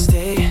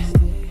honesty.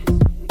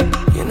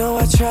 You know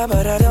I try,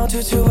 but I don't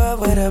do too well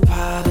with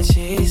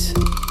apologies.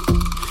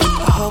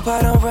 I hope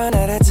I don't run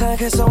out of time,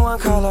 cause someone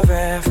call a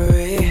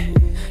referee.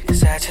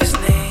 Cause I just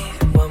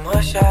need one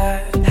more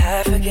shot,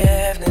 have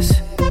forgiveness.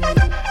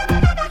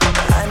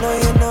 I know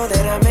you know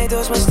that I made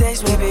those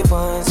mistakes maybe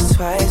once or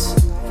twice.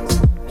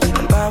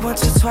 And by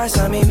once or twice,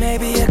 I mean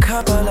maybe a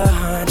couple of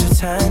 100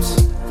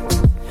 times.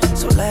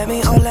 So let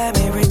me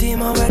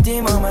redeem on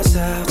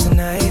myself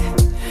tonight.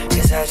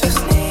 Cause I just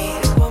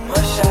need one more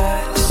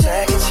shot,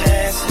 second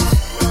chances.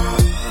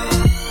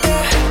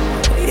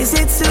 Yeah. Is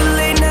it too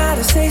late now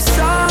to say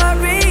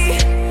sorry?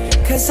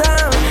 Cause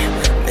I'm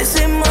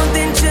missing more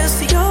than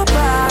just your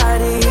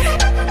body.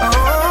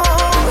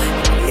 Oh,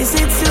 is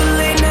it too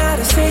late now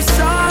to say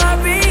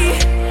sorry?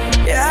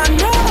 Yeah, I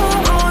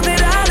know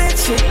that I let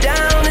you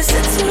down. Is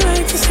it too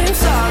late to say I'm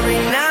sorry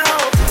now?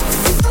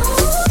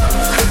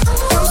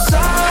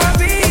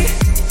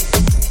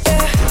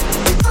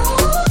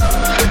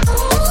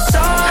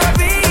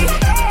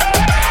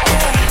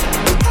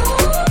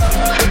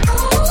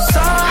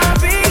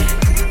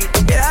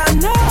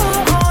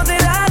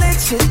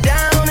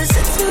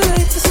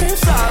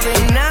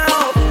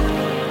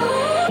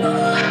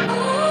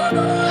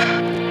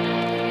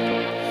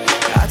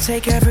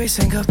 Take every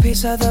single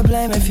piece of the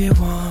blame if you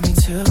want me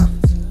to.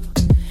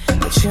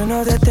 But you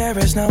know that there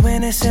is no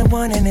innocent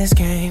one in this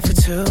game for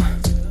two.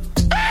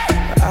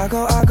 I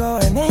go,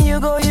 and then you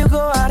go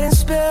out and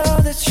spill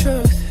the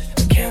truth.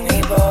 Can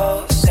we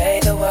both say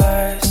the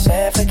words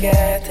and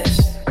forget this?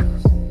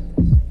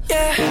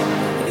 Yeah.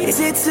 Is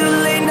it too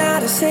late now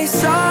to say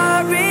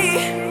sorry?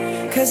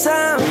 Cause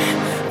I'm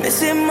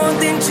missing more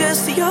than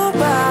just your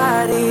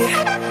body.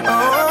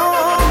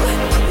 Oh,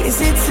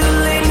 is it too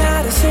late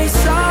now to say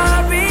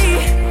sorry?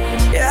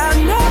 Yeah, I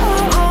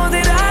know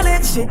that I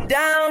let you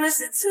down. Is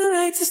it too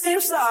late to say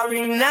I'm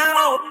sorry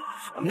now?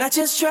 I'm not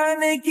just trying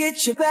to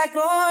get you back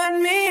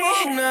on me,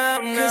 no.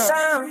 Cause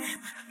I'm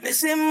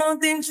Missing more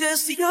than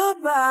just your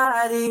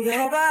body,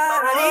 your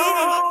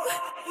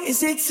body.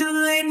 Is it too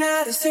late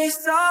now to say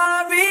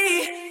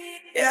sorry?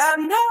 Yeah, I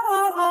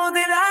know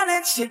that I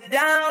let you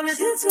down. Is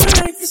it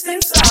too late to say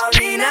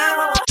sorry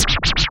now?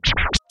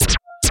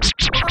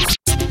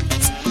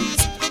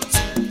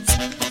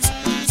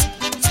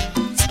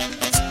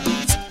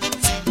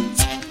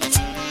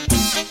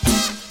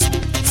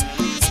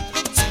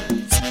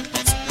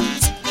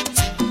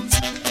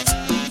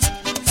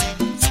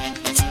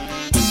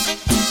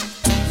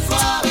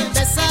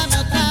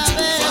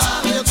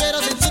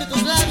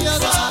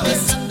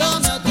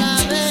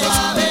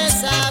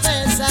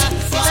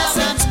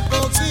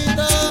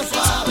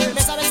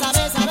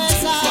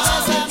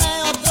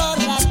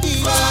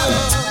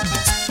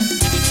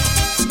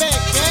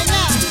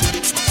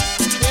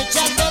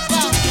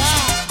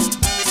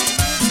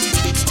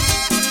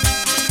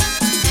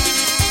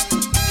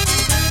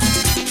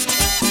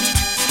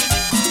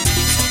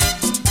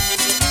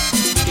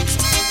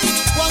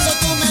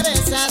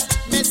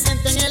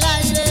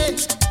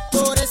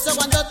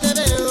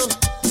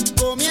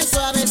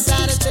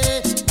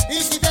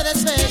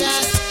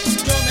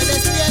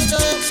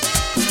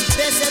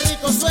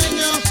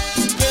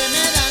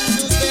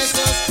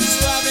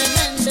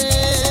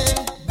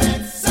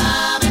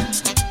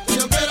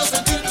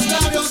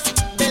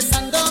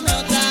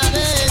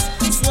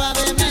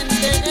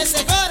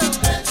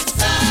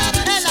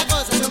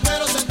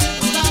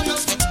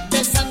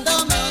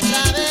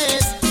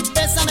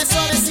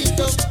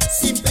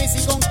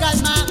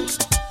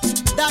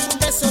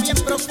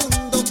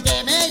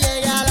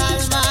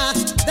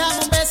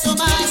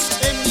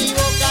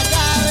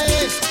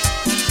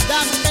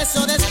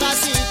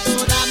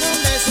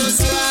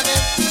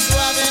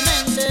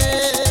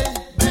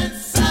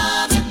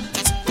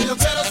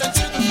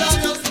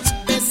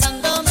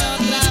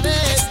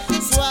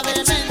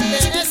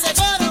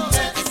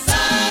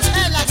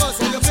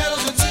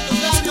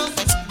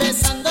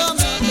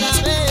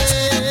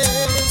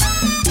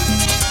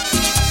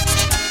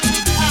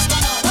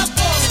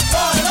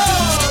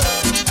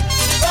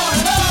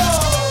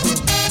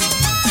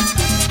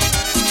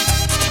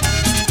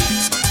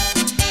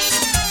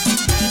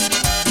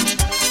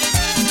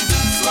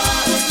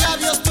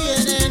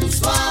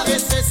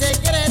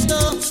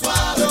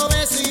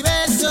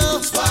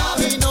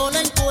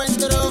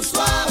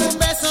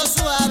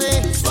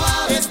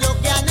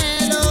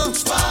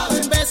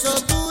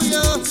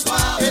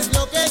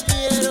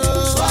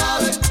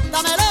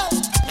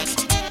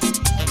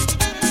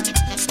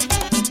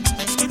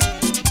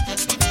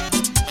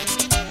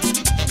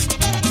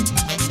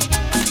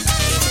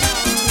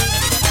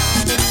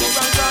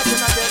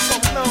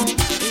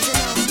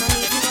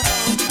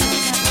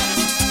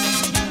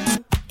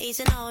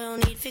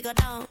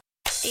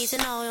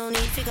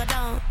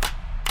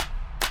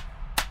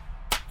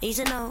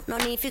 Easy now, no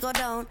need to go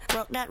down.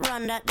 Rock that,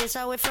 run that, this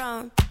how we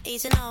frown.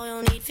 Easy now,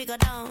 no need to go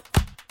down.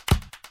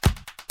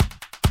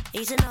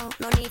 Easy now,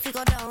 no need to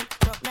go down.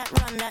 Rock that,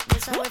 run that,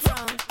 this how we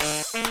frown.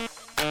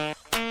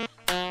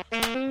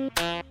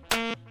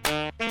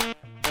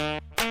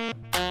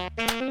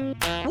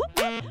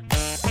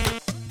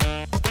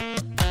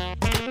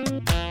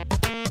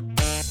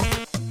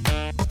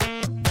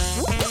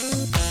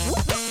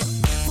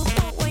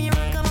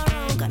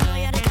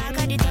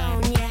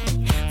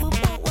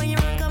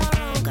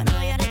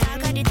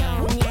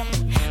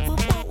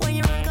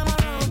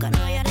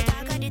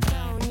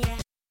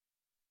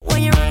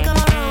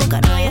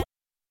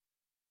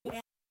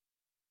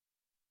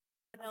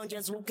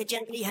 Just walk it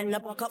gently and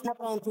buck up, no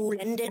phone, cool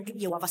ended.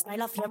 You have a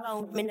style of your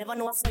own. Me never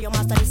know, so you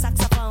master the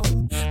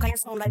saxophone. Can you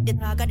sound like the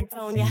dog of the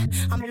town, yeah?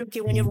 I'm look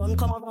you when you run,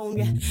 come around,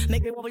 yeah.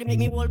 Make me wobble, make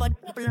me roll, but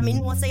double. I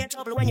mean, say you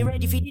trouble when you're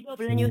ready for the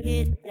double and you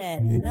hit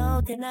that.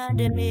 Nothing I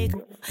the make.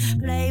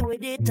 Play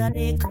with it a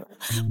little.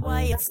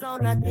 Why you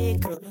sound a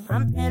tickle?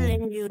 I'm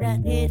telling you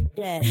that hit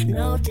that.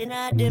 Nothing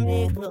I the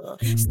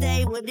make.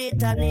 Stay with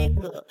it a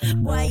little.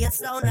 Why you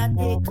sound a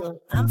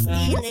tickle? I'm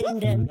feeling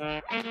them.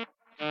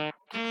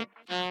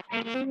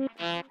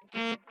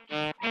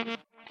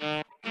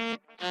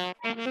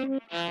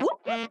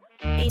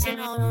 Easy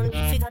now, no need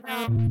to figure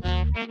down.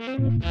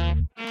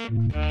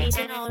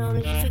 Easy now, no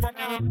need to figure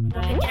down.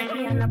 Don't get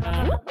me on the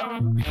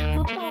bottom.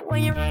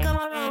 When you run, come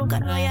around,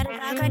 got no yard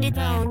attack of the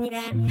town,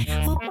 yeah.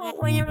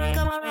 When you run,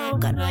 come around,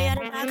 got no yard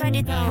attack of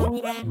the town,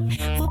 yeah.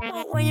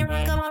 When you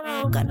run, come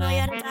around, got no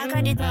yard attack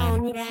of the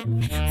town, yeah.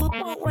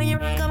 When you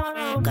run, come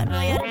around, got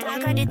no yard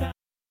attack of the town.